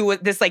who was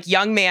this like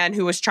young man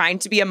who was trying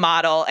to be a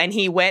model, and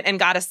he went and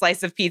got a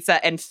slice of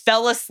pizza and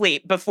fell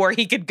asleep before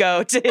he could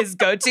go to his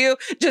go-to,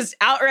 just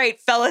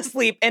outright fell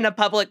asleep in a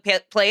public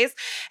place.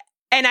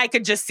 And I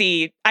could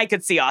see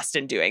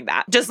Austin doing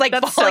that. Just like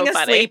falling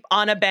asleep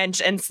on a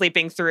bench and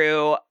sleeping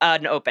through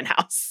an open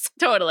house.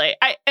 Totally.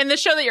 And the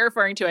show that you're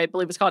referring to, I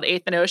believe is called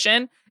Eighth and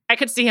Ocean. I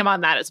could see him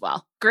on that as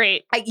well.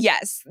 Great.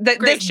 Yes.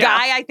 This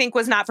guy, I think,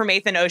 was not from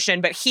Eighth and Ocean,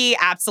 but he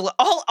absolutely,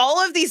 all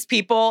of these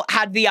people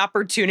had the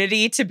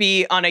opportunity to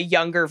be on a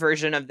younger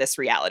version of this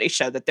reality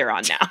show that they're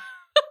on now.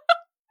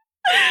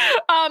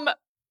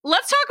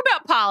 Let's talk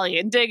about Polly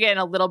and dig in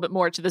a little bit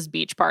more to this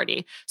beach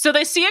party. So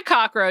they see a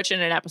cockroach in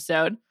an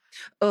episode.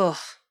 Ugh.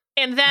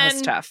 And then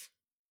that's tough.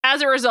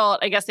 As a result,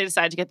 I guess they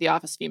decide to get the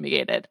office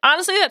fumigated.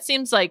 Honestly, that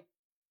seems like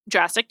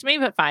drastic to me,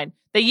 but fine.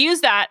 They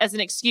use that as an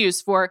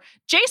excuse for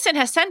Jason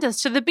has sent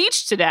us to the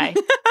beach today.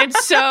 And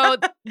so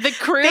the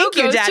crew Thank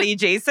you, Daddy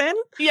Jason.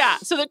 Yeah.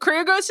 So the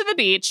crew goes to the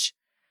beach.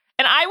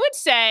 And I would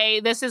say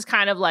this is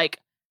kind of like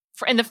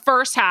in the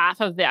first half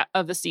of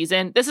the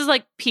season, this is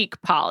like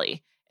peak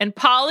Polly. And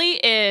Polly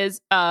is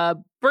a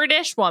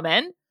British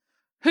woman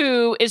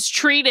who is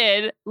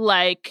treated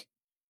like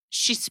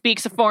she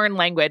speaks a foreign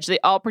language. They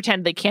all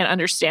pretend they can't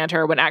understand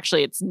her when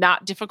actually it's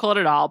not difficult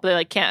at all, but they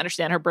like can't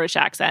understand her British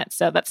accent.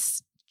 So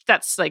that's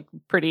like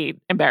pretty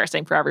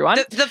embarrassing for everyone.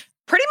 The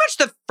pretty much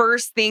the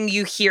first thing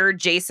you hear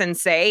Jason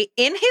say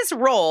in his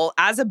role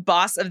as a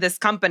boss of this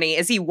company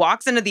is he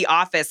walks into the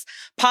office.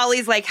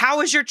 Polly's like, "How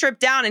was your trip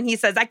down?" And he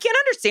says, "I can't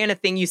understand a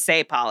thing you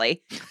say,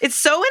 Polly." It's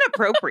so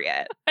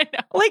inappropriate. I know.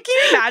 Like, can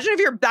you imagine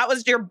if that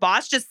was your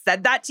boss just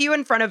said that to you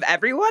in front of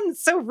everyone?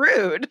 It's so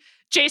rude.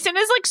 Jason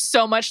is like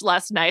so much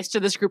less nice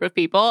to this group of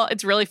people.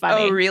 It's really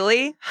funny. Oh,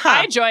 really?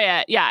 I enjoy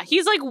it. Yeah.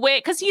 He's like,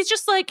 because he's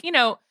just like,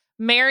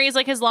 Mary's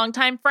like his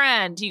longtime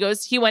friend.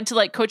 He went to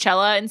like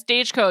Coachella and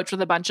Stagecoach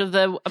with a bunch of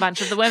the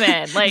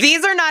women. Like,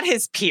 these are not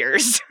his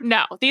peers.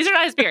 No, these are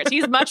not his peers.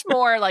 He's much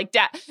more like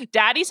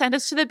Daddy sent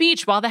us to the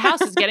beach while the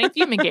house is getting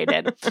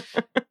fumigated.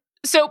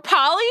 So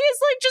Polly is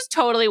like just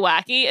totally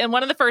wacky. In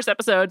one of the first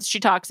episodes, she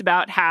talks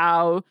about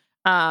how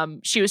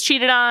she was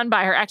cheated on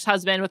by her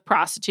ex-husband with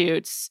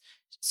prostitutes.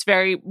 It's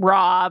very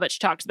raw, but she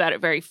talks about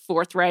it very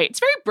forthright. It's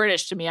very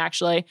British to me,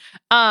 actually.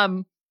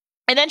 And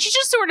then she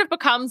just sort of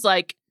becomes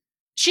like,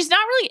 she's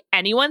not really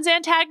anyone's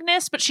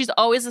antagonist, but she's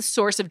always a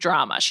source of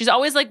drama. She's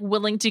always like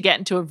willing to get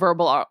into a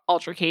verbal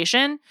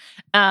altercation.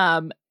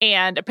 And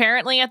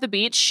apparently at the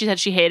beach, she said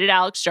she hated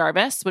Alex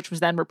Jarvis, which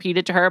was then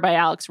repeated to her by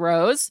Alex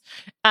Rose.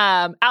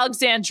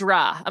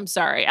 Alexandra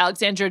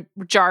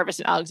Jarvis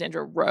and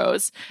Alexandra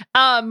Rose.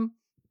 And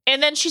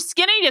then she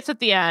skinny dips at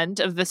the end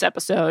of this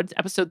episode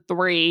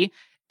 3,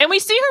 and we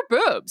see her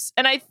boobs.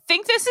 And I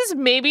think this is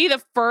maybe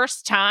the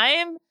first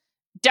time,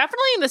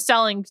 definitely in the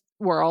selling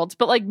world,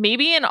 but like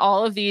maybe in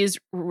all of these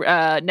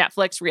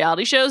Netflix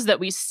reality shows that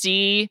we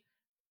see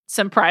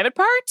some private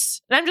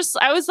parts. And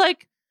I was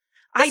like,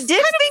 I did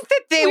think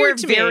that they were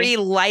very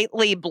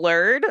lightly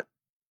blurred,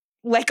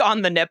 like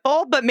on the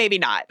nipple, but maybe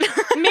not.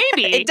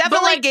 Maybe. It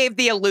definitely gave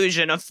the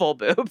illusion of full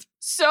boob.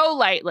 So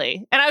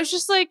lightly. And I was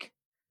just like,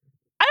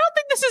 I don't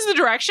think this is the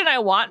direction I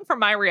want for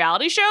my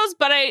reality shows,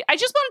 but I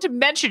just wanted to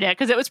mention it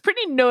because it was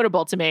pretty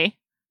notable to me.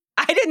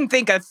 I didn't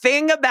think a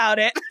thing about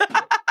it.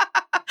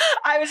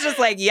 I was just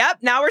like, yep,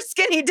 now we're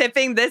skinny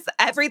dipping this.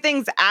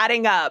 Everything's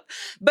adding up.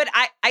 But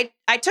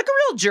I took a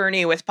real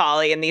journey with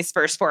Polly in these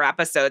first 4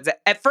 episodes.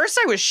 At first,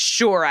 I was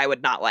sure I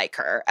would not like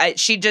her.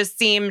 She just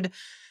seemed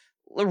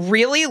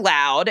really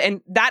loud,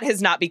 and that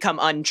has not become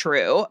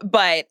untrue.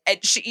 But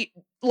she,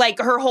 like,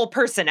 her whole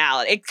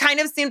personality, it kind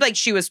of seemed like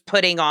she was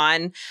putting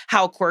on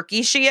how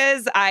quirky she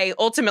is. I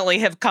ultimately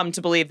have come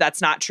to believe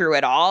that's not true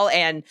at all.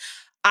 And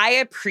I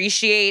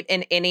appreciate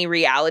in any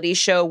reality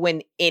show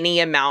when any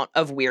amount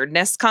of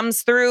weirdness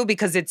comes through,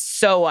 because it's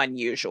so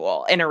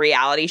unusual in a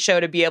reality show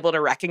to be able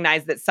to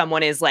recognize that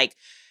someone is like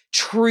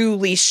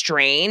truly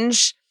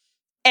strange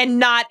and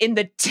not in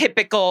the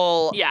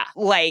typical,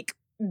 like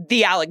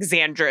the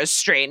Alexandra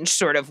strange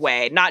sort of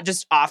way, not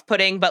just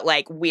off-putting, but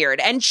like weird.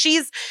 And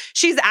she's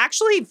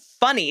actually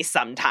funny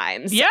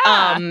sometimes.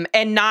 Yeah.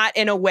 And not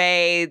in a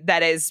way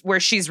that is where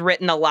she's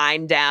written a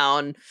line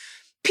down.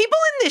 People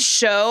in this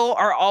show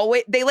are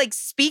always, they like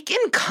speak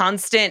in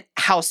constant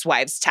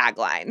housewives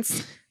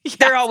taglines. Yes.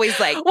 They're always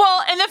like,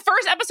 well, in the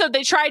first episode,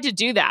 they tried to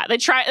do that.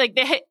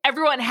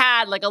 Everyone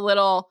had like a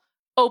little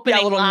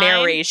opening, a little line.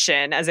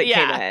 Narration as it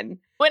came in.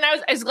 When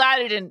I was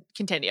glad it didn't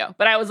continue,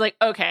 but I was like,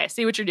 okay, I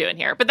see what you're doing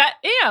here. But that,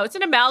 it's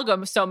an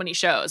amalgam of so many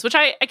shows, which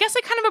I guess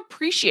I kind of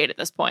appreciate at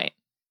this point.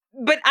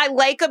 But I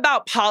like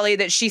about Polly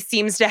that she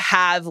seems to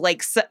have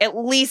like at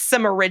least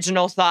some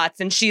original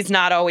thoughts, and she's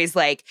not always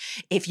like,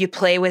 if you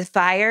play with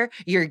fire,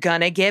 you're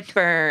gonna get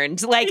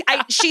burned. Like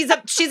she's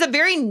a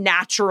very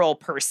natural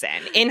person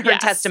in her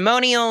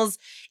testimonials,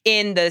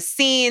 in the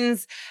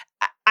scenes.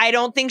 I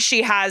don't think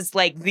she has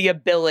like the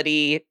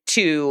ability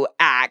to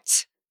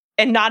act,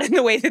 and not in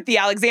the way that the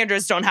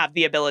Alexandras don't have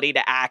the ability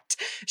to act.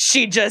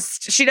 She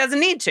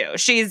doesn't need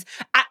to.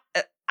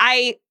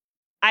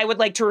 I would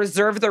like to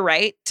reserve the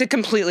right to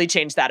completely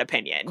change that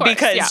opinion,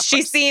 because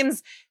she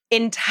seems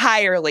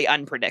entirely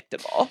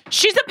unpredictable.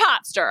 She's a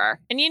pot stirrer,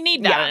 and you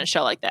need that in a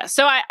show like this.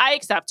 So I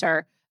accept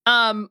her.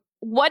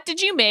 What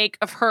did you make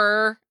of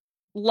her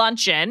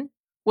luncheon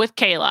with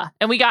Kayla?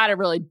 And we got to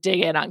really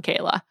dig in on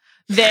Kayla.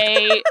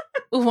 They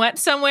went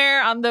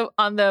somewhere on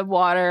the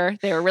water.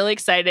 They were really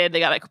excited. They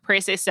got a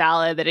caprese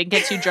salad. They didn't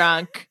get too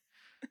drunk.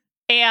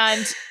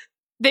 And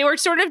they were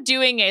sort of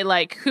doing a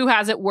like who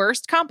has it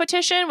worst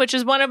competition, which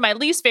is one of my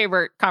least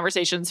favorite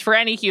conversations for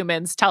any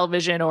humans,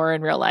 television or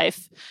in real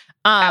life.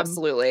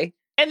 Absolutely.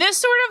 And this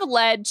sort of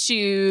led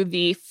to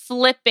the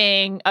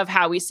flipping of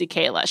how we see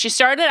Kayla. She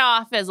started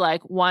off as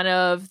like one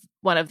of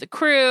the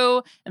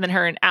crew, and then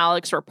her and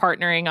Alex were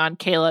partnering on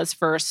Kayla's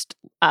first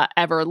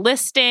ever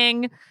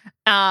listing.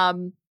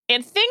 And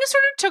things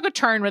sort of took a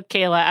turn with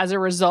Kayla as a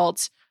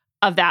result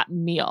of that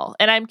meal.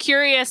 And I'm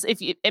curious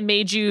if it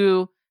made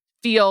you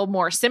feel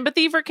more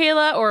sympathy for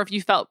Kayla, or if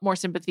you felt more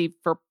sympathy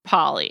for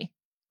Polly.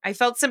 I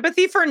felt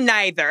sympathy for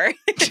neither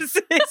is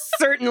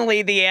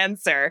certainly the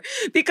answer,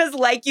 because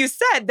like you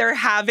said, they're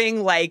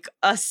having like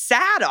a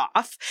sad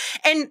off,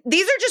 and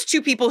these are just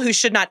two people who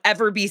should not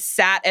ever be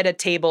sat at a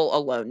table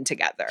alone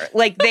together.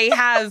 Like they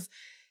have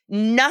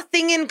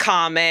nothing in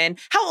common.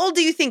 How old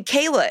do you think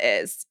Kayla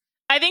is?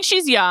 I think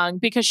she's young,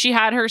 because she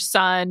had her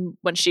son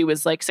when she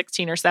was like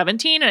 16 or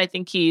 17, and I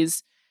think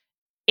he's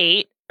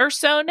 8 or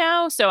so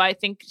now. So I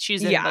think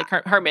she's in like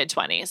her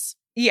mid-20s.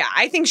 Yeah,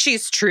 I think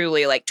she's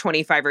truly like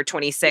 25 or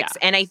 26. Yeah.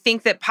 And I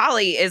think that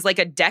Polly is like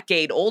a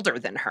decade older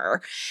than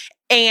her.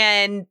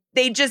 And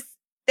they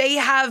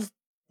have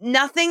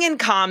nothing in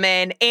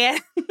common. And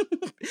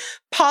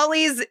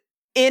Polly's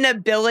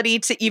inability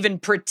to even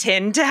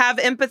pretend to have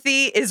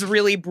empathy is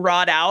really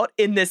brought out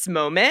in this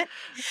moment.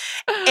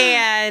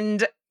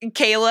 And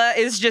Kayla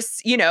is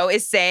just,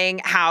 is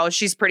saying how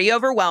she's pretty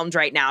overwhelmed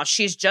right now.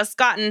 She's just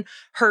gotten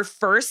her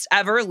first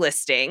ever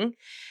listing,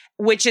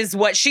 which is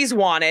what she's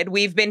wanted.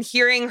 We've been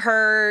hearing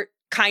her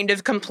kind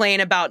of complain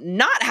about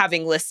not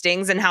having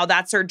listings and how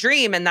that's her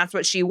dream and that's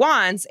what she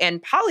wants.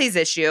 And Polly's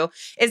issue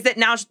is that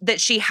now that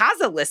she has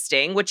a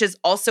listing, which is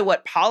also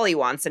what Polly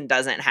wants and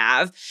doesn't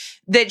have,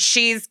 that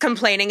she's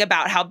complaining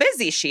about how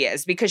busy she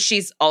is because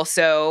she's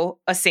also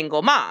a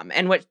single mom.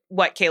 And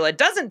what Kayla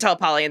doesn't tell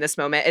Polly in this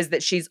moment is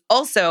that she's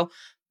also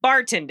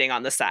bartending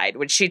on the side,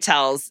 which she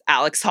tells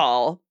Alex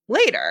Hall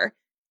later.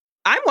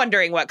 I'm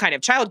wondering what kind of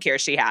childcare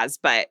she has,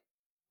 but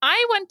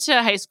I went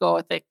to high school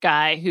with a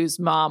guy whose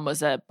mom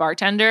was a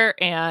bartender,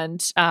 and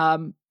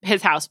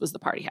his house was the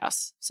party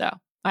house. So,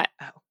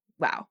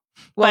 wow.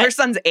 Well, her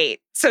son's 8,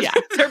 so yeah.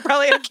 They're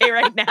probably okay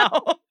right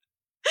now.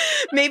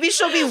 Maybe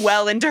she'll be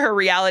well into her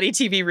reality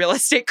TV real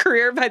estate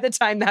career by the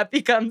time that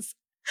becomes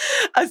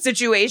a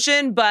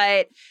situation.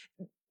 But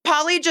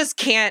Polly just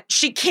can't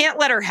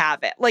let her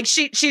have it. Like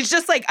she's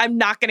just like, I'm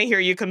not going to hear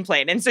you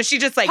complain. And so she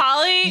just like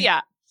Polly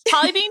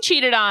being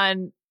cheated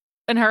on.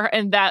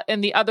 And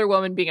the other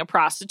woman being a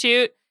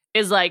prostitute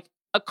is like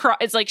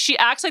it's like she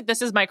acts like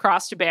this is my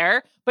cross to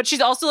bear, but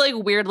she's also like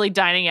weirdly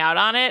dining out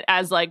on it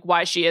as like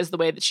why she is the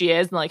way that she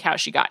is and like how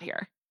she got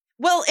here.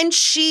 Well, and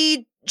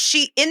she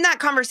in that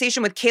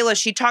conversation with Kayla,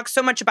 she talks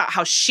so much about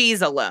how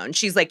she's alone.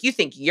 She's like, you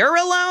think you're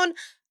alone?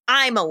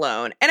 I'm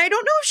alone. And I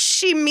don't know if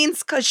she means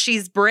because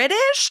she's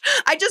British.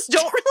 I just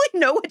don't really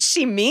know what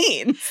she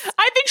means.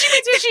 I think she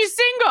means because she's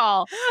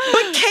single.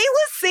 But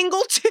Kayla's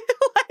single too.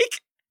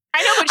 Like,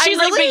 I know, but she's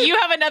like, but you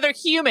have another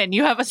human.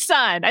 You have a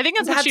son. I think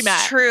that's what she meant.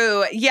 That's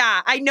true.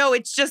 Yeah, I know.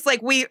 It's just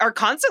like we are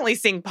constantly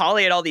seeing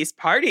Polly at all these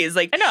parties.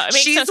 Like, I know, it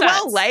makes she's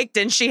well liked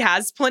and she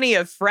has plenty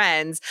of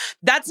friends.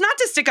 That's not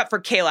to stick up for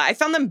Kayla. I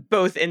found them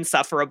both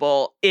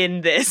insufferable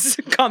in this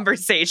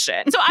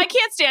conversation. So I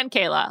can't stand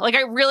Kayla. Like,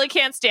 I really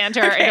can't stand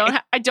her. Okay.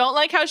 I don't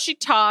like how she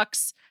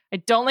talks. I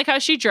don't like how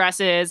she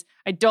dresses.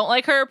 I don't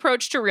like her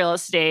approach to real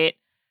estate.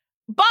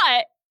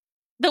 But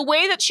the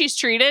way that she's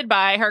treated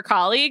by her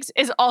colleagues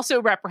is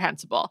also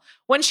reprehensible.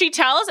 When she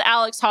tells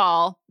Alex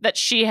Hall that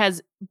she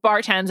has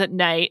bartends at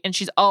night and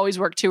she's always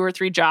worked 2 or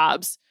 3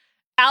 jobs,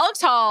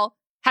 Alex Hall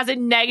has a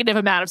negative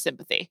amount of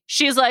sympathy.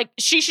 She's like,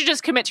 she should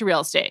just commit to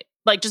real estate.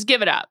 Like, just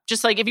give it up.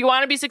 Just like, if you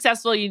want to be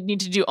successful, you need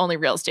to do only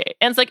real estate.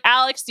 And it's like,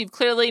 Alex, you've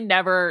clearly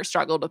never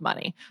struggled with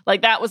money.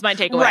 Like, that was my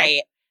takeaway.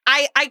 Right.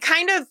 I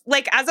kind of,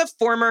 like, as a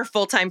former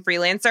full-time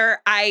freelancer,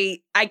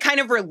 I kind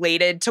of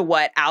related to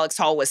what Alex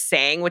Hall was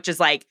saying, which is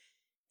like,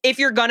 if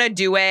you're going to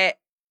do it,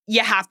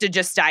 you have to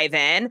just dive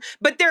in.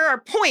 But there are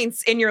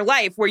points in your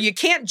life where you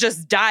can't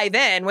just dive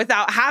in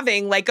without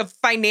having like a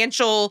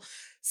financial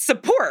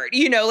support,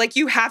 like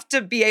you have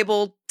to be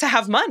able to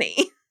have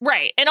money.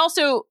 Right. And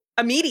also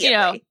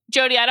immediately.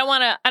 Jody, I don't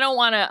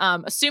want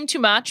to assume too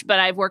much, but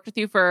I've worked with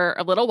you for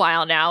a little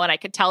while now, and I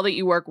could tell that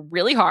you work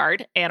really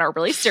hard and are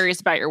really serious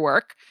about your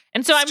work.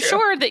 And so I'm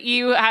sure that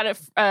you had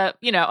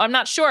I'm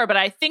not sure, but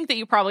I think that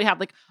you probably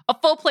have like a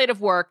full plate of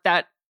work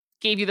that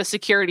gave you the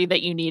security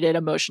that you needed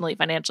emotionally,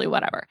 financially,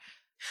 whatever.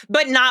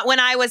 But not when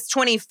I was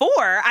 24.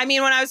 I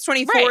mean, when I was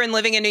 24 and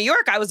living in New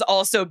York, I was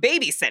also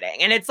babysitting.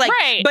 And it's like,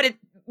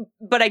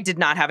 but I did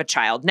not have a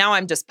child. Now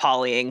I'm just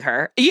Pollying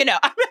her.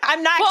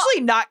 I'm not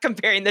actually not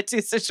comparing the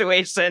two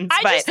situations.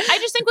 I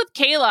just think with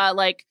Kayla,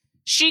 like,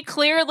 she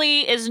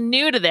clearly is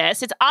new to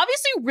this. It's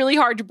obviously really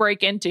hard to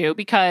break into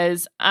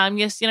because I'm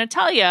just going to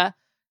tell you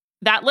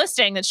that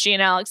listing that she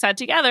and Alex had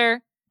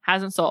together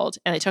hasn't sold,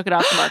 and they took it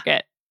off the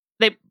market.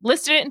 They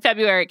listed it in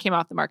February. It came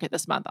off the market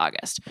this month,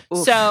 August.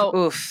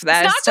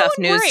 That is tough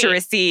news to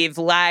receive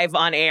live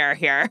on air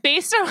here.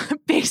 Based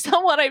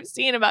on what I've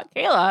seen about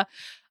Kayla,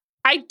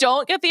 I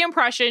don't get the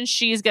impression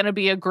she's going to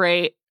be a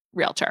great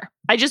realtor.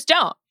 I just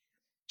don't.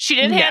 She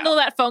didn't handle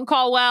that phone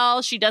call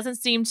well. She doesn't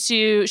seem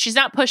to. She's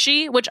not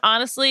pushy, which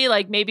honestly,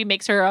 like, maybe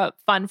makes her a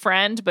fun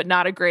friend, but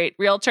not a great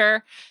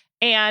realtor.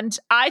 And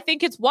I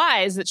think it's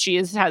wise that she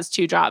has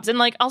 2 jobs, and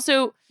like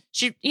also.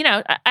 She,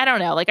 I don't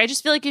know. Like, I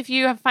just feel like if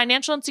you have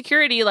financial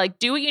insecurity, like,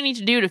 do what you need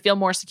to do to feel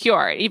more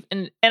secure.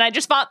 And I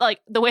just thought, like,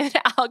 the way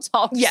that Alex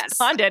Hall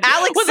responded.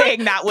 Alex was,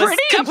 saying that was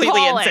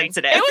completely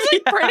insensitive. It was,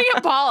 like, pretty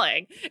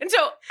appalling. And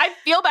so I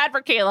feel bad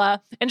for Kayla.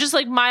 And just,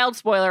 like, mild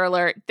spoiler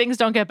alert, things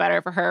don't get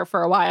better for her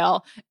for a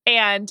while.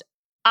 But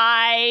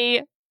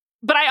I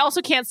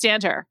also can't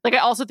stand her. Like, I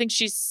also think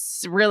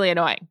she's really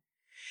annoying.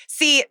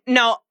 See,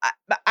 no,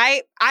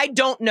 I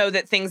don't know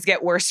that things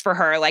get worse for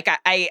her. Like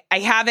I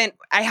haven't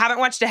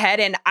watched ahead,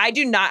 and I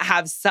do not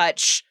have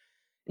such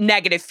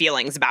negative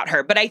feelings about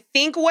her. But I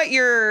think what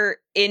you're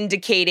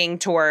indicating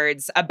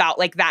towards about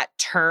like that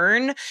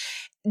turn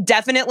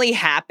definitely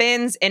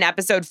happens in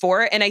episode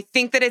 4. And I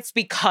think that it's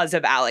because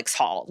of Alex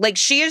Hall. Like,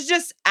 she is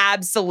just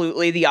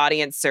absolutely the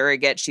audience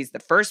surrogate. She's the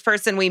first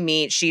person we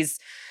meet. She's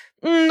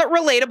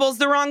relatable is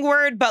the wrong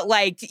word, but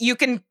like you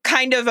can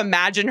kind of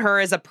imagine her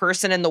as a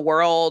person in the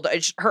world.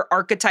 Her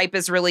archetype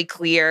is really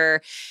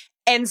clear.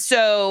 And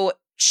so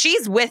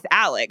she's with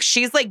Alex.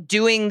 She's like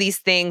doing these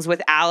things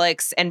with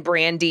Alex and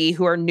Brandy,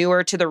 who are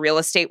newer to the real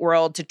estate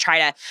world, to try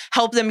to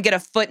help them get a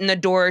foot in the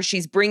door.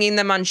 She's bringing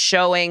them on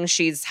showing.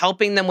 She's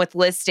helping them with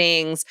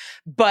listings.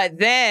 But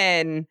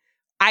then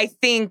I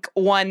think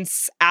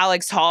once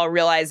Alex Hall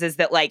realizes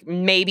that like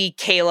maybe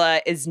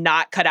Kayla is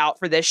not cut out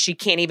for this, she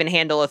can't even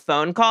handle a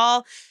phone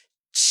call.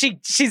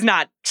 She's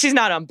not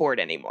on board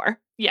anymore.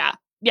 Yeah,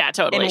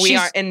 totally.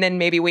 And then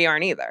maybe we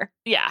aren't either.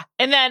 Yeah.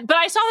 But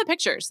I saw the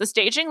pictures. The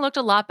staging looked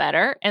a lot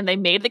better and they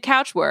made the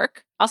couch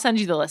work. I'll send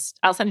you the list.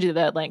 I'll send you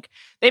the link.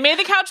 They made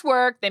the couch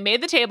work. They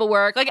made the table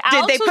work. Like,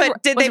 Alex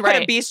did they put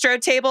a bistro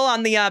table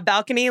on the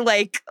balcony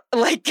like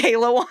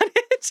Kayla wanted?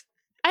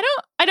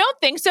 I don't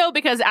think so,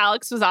 because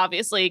Alex was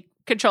obviously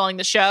controlling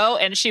the show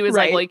and she was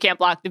like, well, you can't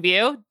block the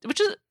view, which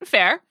is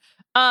fair.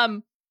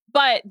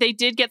 But they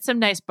did get some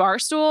nice bar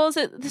stools.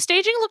 The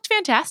staging looked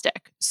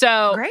fantastic.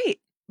 So great.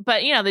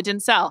 But, they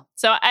didn't sell.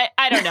 So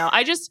I don't know.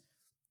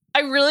 I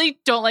really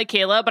don't like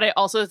Kayla, but I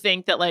also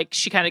think that, like,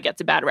 she kind of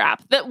gets a bad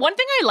rap. The one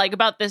thing I like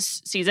about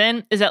this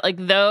season is that, like,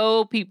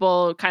 though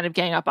people kind of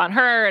gang up on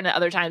her and at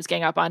other times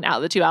gang up on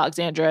the two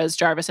Alexandras,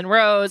 Jarvis and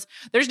Rose,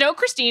 there's no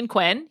Christine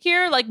Quinn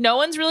here. Like, no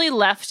one's really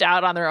left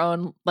out on their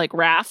own, like,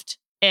 raft.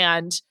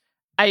 And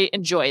I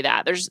enjoy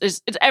that. It's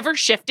ever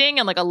shifting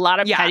and, like, a lot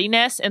of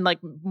pettiness and, like,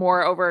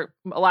 moreover,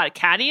 a lot of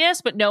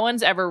cattiness, but no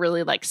one's ever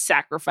really, like,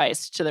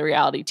 sacrificed to the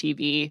reality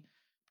TV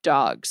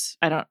dogs.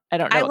 I don't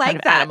know. I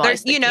like that.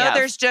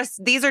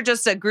 These are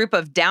just a group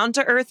of down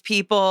to earth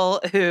people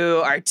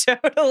who are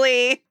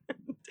totally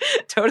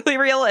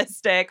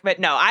realistic. But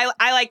no,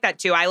 I like that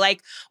too. I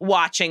like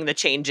watching the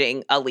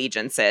changing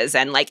allegiances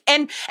and like,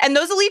 and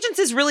those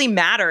allegiances really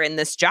matter in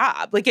this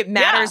job. Like, it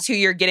matters who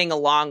you're getting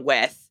along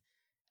with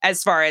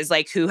as far as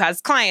like who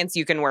has clients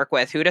you can work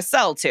with, who to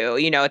sell to.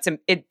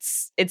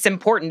 It's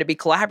important to be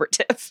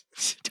collaborative.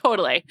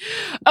 Totally.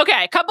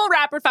 Okay. A couple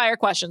rapid fire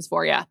questions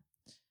for you.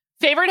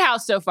 Favorite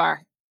house so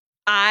far?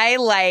 I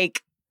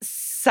like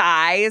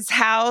Sai's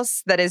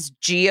house, that is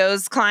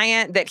Gio's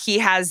client, that he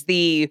has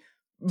the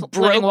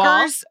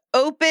brokers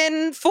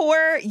open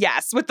for.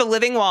 Yes, with the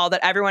living wall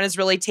that everyone is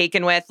really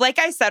taken with. Like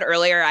I said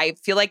earlier, I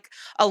feel like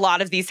a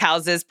lot of these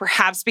houses,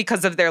 perhaps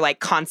because of their like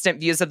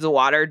constant views of the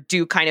water,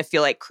 do kind of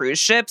feel like cruise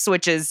ships,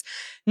 which is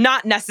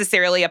not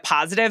necessarily a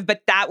positive,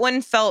 but that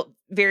one felt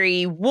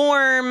very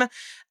warm.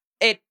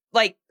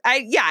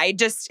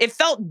 It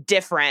felt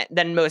different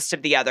than most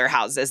of the other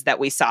houses that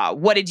we saw.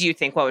 What did you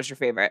think? What was your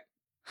favorite?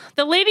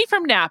 The lady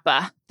from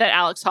Napa that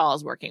Alex Hall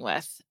is working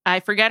with. I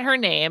forget her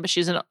name, but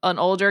she's an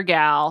older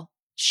gal.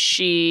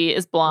 She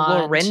is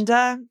blonde.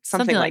 Lorinda?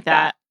 Something like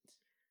that.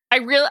 I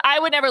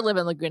would never live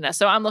in Laguna,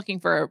 so I'm looking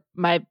for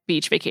my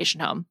beach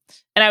vacation home.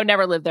 And I would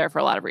never live there for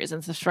a lot of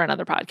reasons. This is for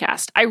another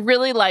podcast. I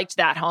really liked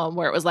that home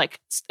where it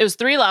was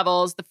 3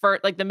 levels. The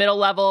first, like the middle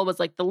level was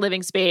like the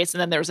living space,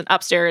 and then there was an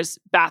upstairs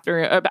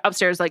bathroom,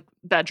 upstairs like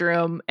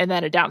bedroom, and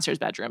then a downstairs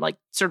bedroom, like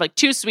sort of like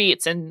 2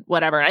 suites and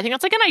whatever. And I think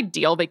that's like an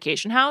ideal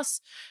vacation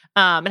house.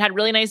 It had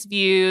really nice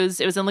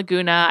views. It was in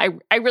Laguna.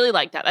 I really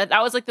liked that.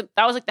 That was like the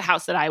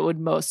house that I would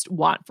most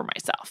want for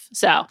myself.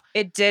 So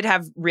it did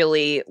have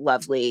really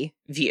lovely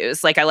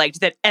views. Like, I liked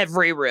that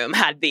every room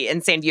had the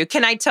insane view.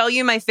 Can I tell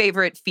you my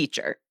favorite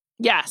feature?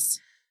 Yes.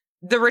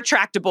 The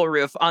retractable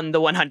roof on the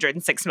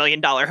 $106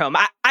 million home.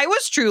 I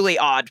was truly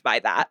awed by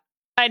that.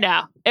 I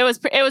know. It was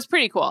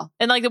pretty cool.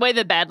 And like the way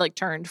the bed like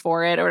turned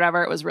for it or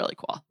whatever, it was really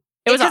cool.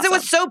 Because awesome. It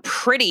was so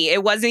pretty.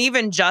 It wasn't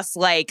even just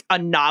like a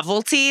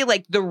novelty.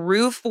 Like, the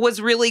roof was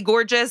really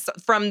gorgeous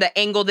from the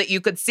angle that you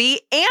could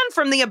see and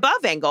from the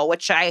above angle,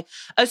 which I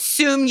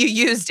assume you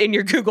used in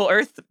your Google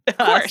Earth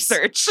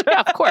search.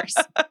 Yeah, of course.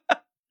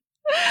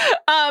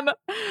 I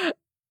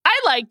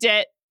liked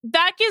it.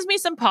 That gives me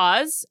some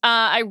pause.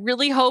 I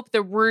really hope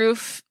the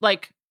roof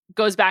like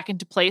goes back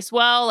into place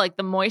well. Like,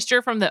 the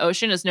moisture from the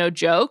ocean is no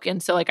joke.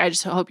 And so like, I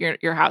just hope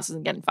your house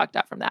isn't getting fucked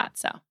up from that.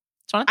 So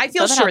I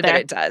feel sure that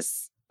it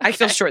does. Okay. I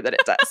feel sure that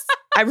it does.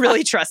 I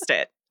really trust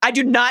it. I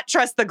do not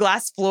trust the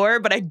glass floor,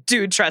 but I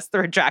do trust the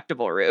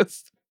retractable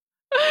roof.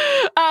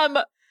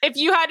 If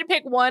you had to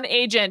pick one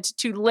agent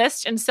to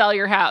list and sell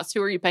your house,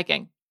 who are you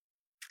picking?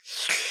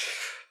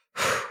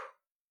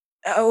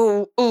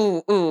 Ooh.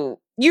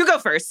 You go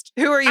first.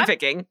 Who are you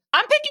picking?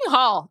 I'm picking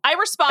Hall. I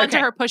respond to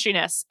her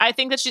pushiness. I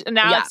think that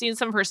I've seen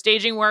some of her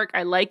staging work.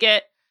 I like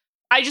it.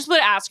 I just would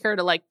ask her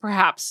to like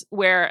perhaps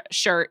wear a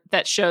shirt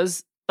that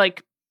shows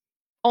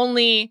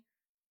only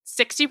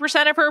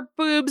 60% of her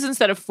boobs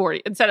instead of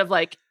 40, instead of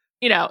like,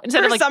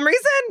 for some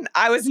reason,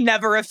 I was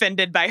never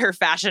offended by her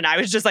fashion. I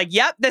was just like,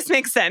 yep, this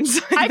makes sense.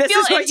 I this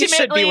feel is what you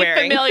should be intimately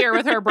wearing. familiar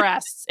with her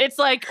breasts. It's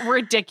like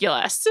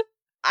ridiculous.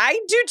 I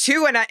do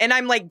too, and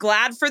I'm like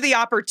glad for the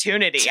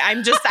opportunity. I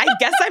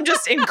guess I'm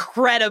just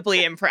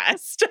incredibly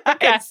impressed.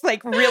 Okay. It's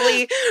like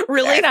really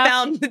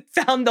found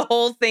the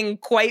whole thing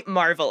quite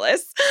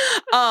marvelous,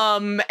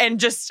 and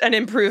just an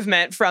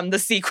improvement from the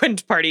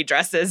sequined party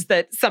dresses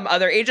that some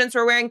other agents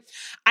were wearing.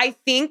 I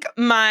think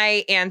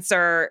my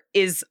answer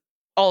is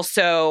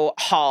also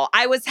Hall.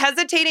 I was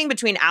hesitating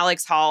between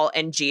Alex Hall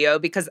and Gio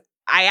because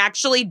I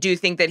actually do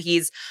think that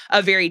he's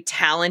a very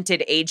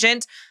talented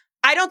agent.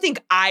 I don't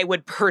think I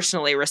would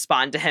personally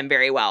respond to him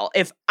very well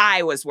if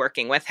I was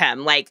working with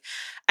him. Like,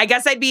 I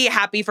guess I'd be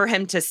happy for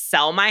him to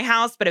sell my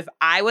house, but if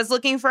I was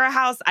looking for a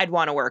house, I'd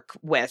want to work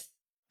with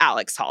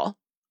Alex Hall.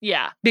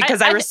 Yeah.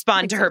 Because I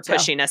respond to her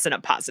pushiness in a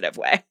positive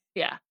way.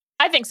 Yeah.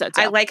 I think so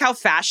too. I like how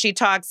fast she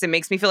talks. It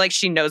makes me feel like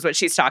she knows what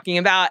she's talking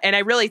about. And I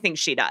really think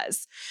she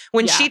does.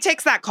 When she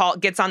takes that call,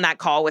 gets on that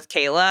call with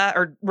Kayla,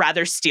 or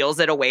rather steals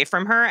it away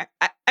from her,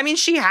 I mean,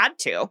 she had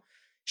to.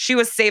 She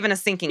was saving a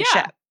sinking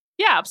ship.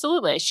 Yeah,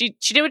 absolutely. She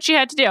did what she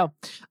had to do.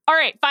 All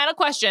right, final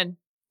question.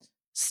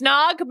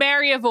 Snog,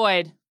 marry,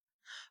 avoid.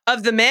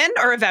 Of the men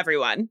or of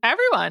everyone?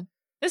 Everyone.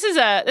 This is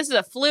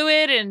a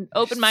fluid and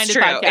open-minded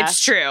podcast.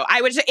 It's true.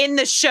 In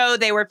the show,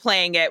 they were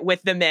playing it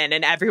with the men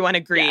and everyone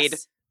agreed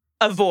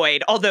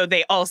avoid, although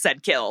they all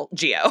said kill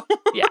Gio.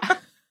 Yeah.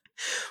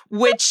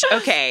 Which,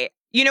 okay,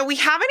 we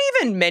haven't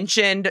even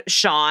mentioned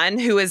Sean,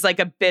 who is like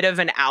a bit of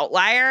an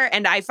outlier,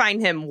 and I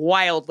find him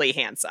wildly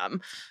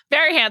handsome.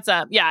 Very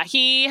handsome. Yeah,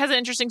 he has an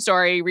interesting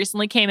story.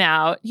 Recently came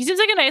out. He seems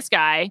like a nice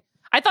guy.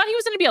 I thought he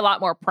was going to be a lot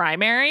more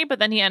primary, but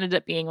then he ended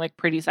up being like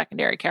pretty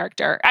secondary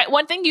character.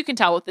 One thing you can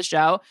tell with the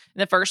show in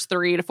the first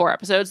 3 to 4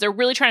 episodes, they're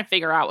really trying to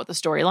figure out what the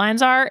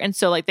storylines are. And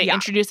so like they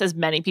introduce as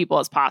many people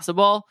as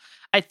possible,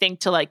 I think,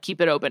 to like keep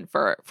it open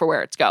for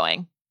where it's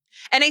going.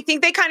 And I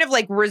think they kind of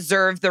like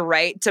reserve the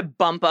right to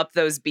bump up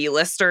those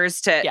B-listers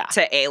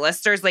to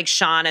A-listers, like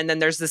Sean. And then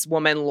there's this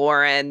woman,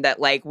 Lauren, that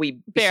like we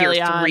barely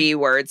hear 3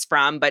 words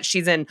from, but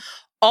she's in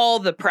all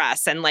the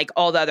press and like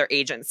all the other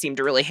agents seem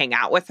to really hang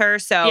out with her.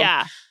 So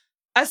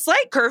a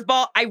slight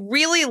curveball. I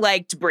really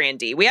liked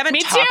Brandy. We haven't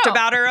talked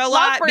about her a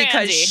lot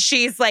because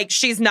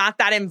she's not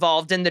that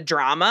involved in the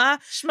drama,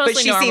 but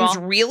she seems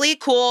really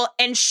cool.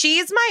 And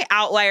she's my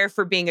outlier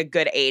for being a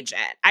good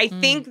agent. I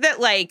think that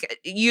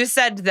like you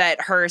said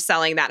that her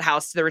selling that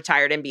house to the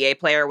retired NBA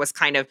player was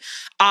kind of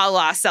a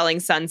la Selling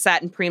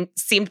Sunset and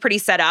seemed pretty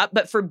set up.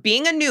 But for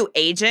being a new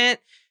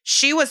agent,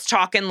 she was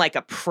talking like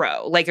a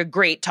pro, like a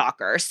great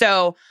talker.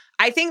 So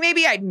I think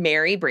maybe I'd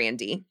marry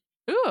Brandy.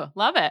 Ooh,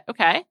 love it.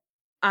 Okay.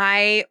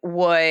 I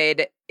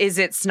would, is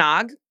it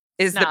snog?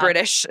 Is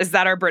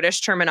that our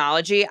British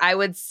terminology? I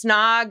would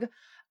snog.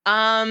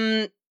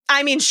 I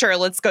mean, sure,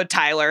 let's go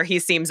Tyler. He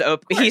seems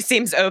open. He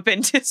seems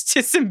open to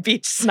some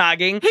beach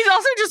snogging. He's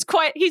also just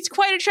he's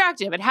quite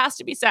attractive. It has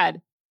to be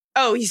said.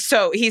 Oh, he's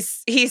so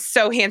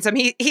handsome.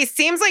 He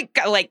seems like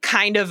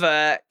kind of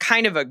a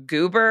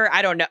goober.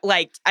 I don't know.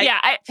 Like,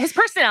 his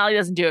personality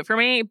doesn't do it for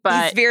me,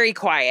 but he's very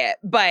quiet,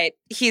 but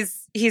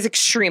he's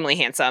extremely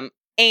handsome.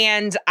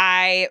 And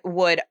I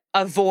would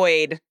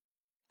avoid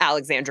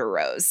Alexandra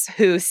Rose,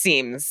 who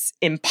seems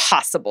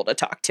impossible to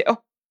talk to.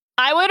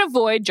 I would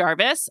avoid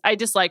Jarvis. I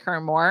dislike her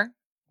more.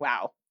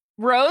 Wow.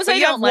 Rose, but I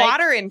don't like. You have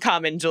water in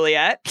common,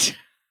 Juliet.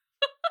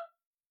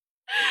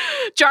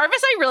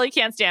 Jarvis, I really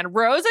can't stand.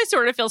 Rose, I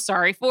sort of feel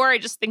sorry for. I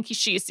just think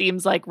she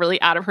seems like really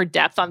out of her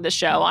depth on the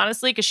show,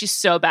 honestly, because she's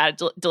so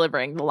bad at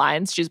delivering the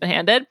lines she's been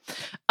handed.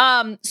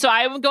 So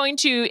I'm going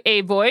to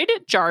avoid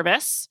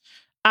Jarvis.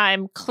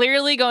 I'm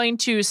clearly going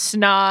to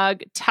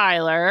snog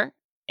Tyler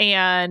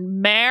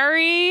and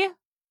marry.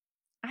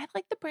 I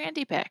like the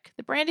Brandy pick.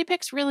 The Brandy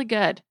pick's really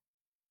good.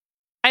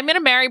 I'm going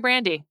to marry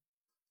Brandy.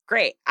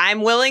 Great.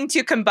 I'm willing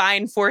to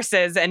combine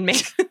forces and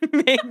make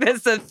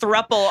this a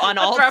thruple on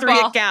all 3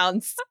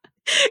 accounts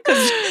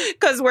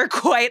because we're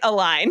quite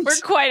aligned. We're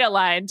quite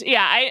aligned.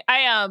 Yeah,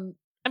 I'm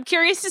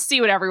curious to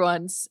see what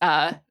everyone's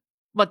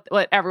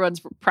what everyone's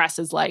press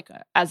is like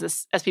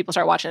as people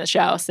start watching the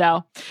show.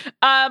 So,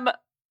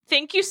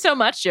 thank you so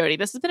much, Jody.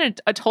 This has been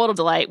a total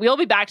delight. We'll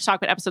be back to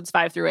talk about episodes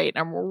 5 through 8,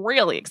 and I'm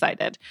really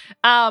excited.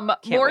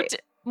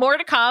 More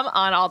to come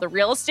on all the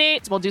real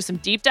estate. We'll do some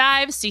deep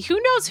dives, see who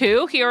knows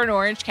who here in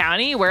Orange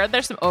County, where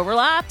there's some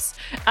overlaps.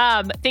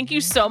 Thank you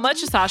so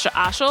much to Sasha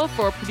Ashel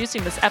for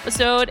producing this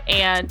episode.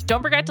 And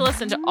don't forget to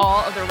listen to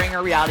all of the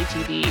Ringer Reality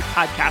TV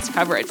podcast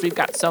coverage. We've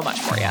got so much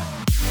for you.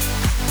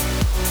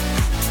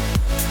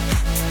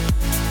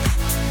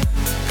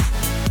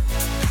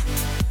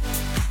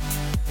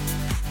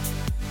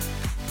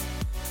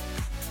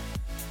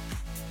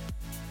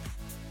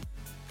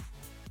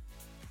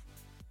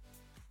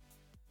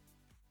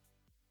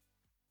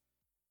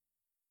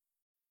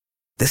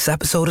 This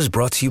episode is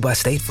brought to you by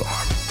State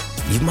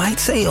Farm. You might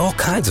say all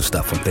kinds of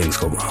stuff when things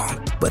go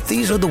wrong, but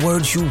these are the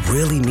words you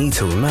really need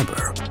to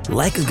remember.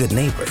 Like a good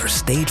neighbor,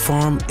 State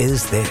Farm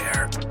is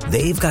there.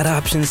 They've got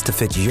options to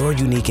fit your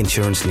unique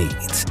insurance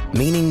needs,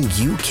 meaning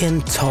you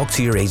can talk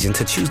to your agent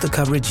to choose the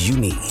coverage you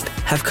need.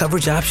 Have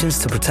coverage options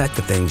to protect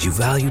the things you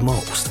value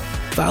most.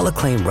 File a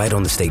claim right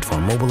on the State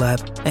Farm mobile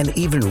app and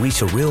even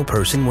reach a real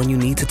person when you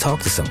need to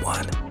talk to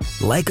someone.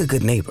 Like a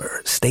good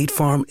neighbor, State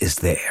Farm is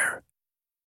there.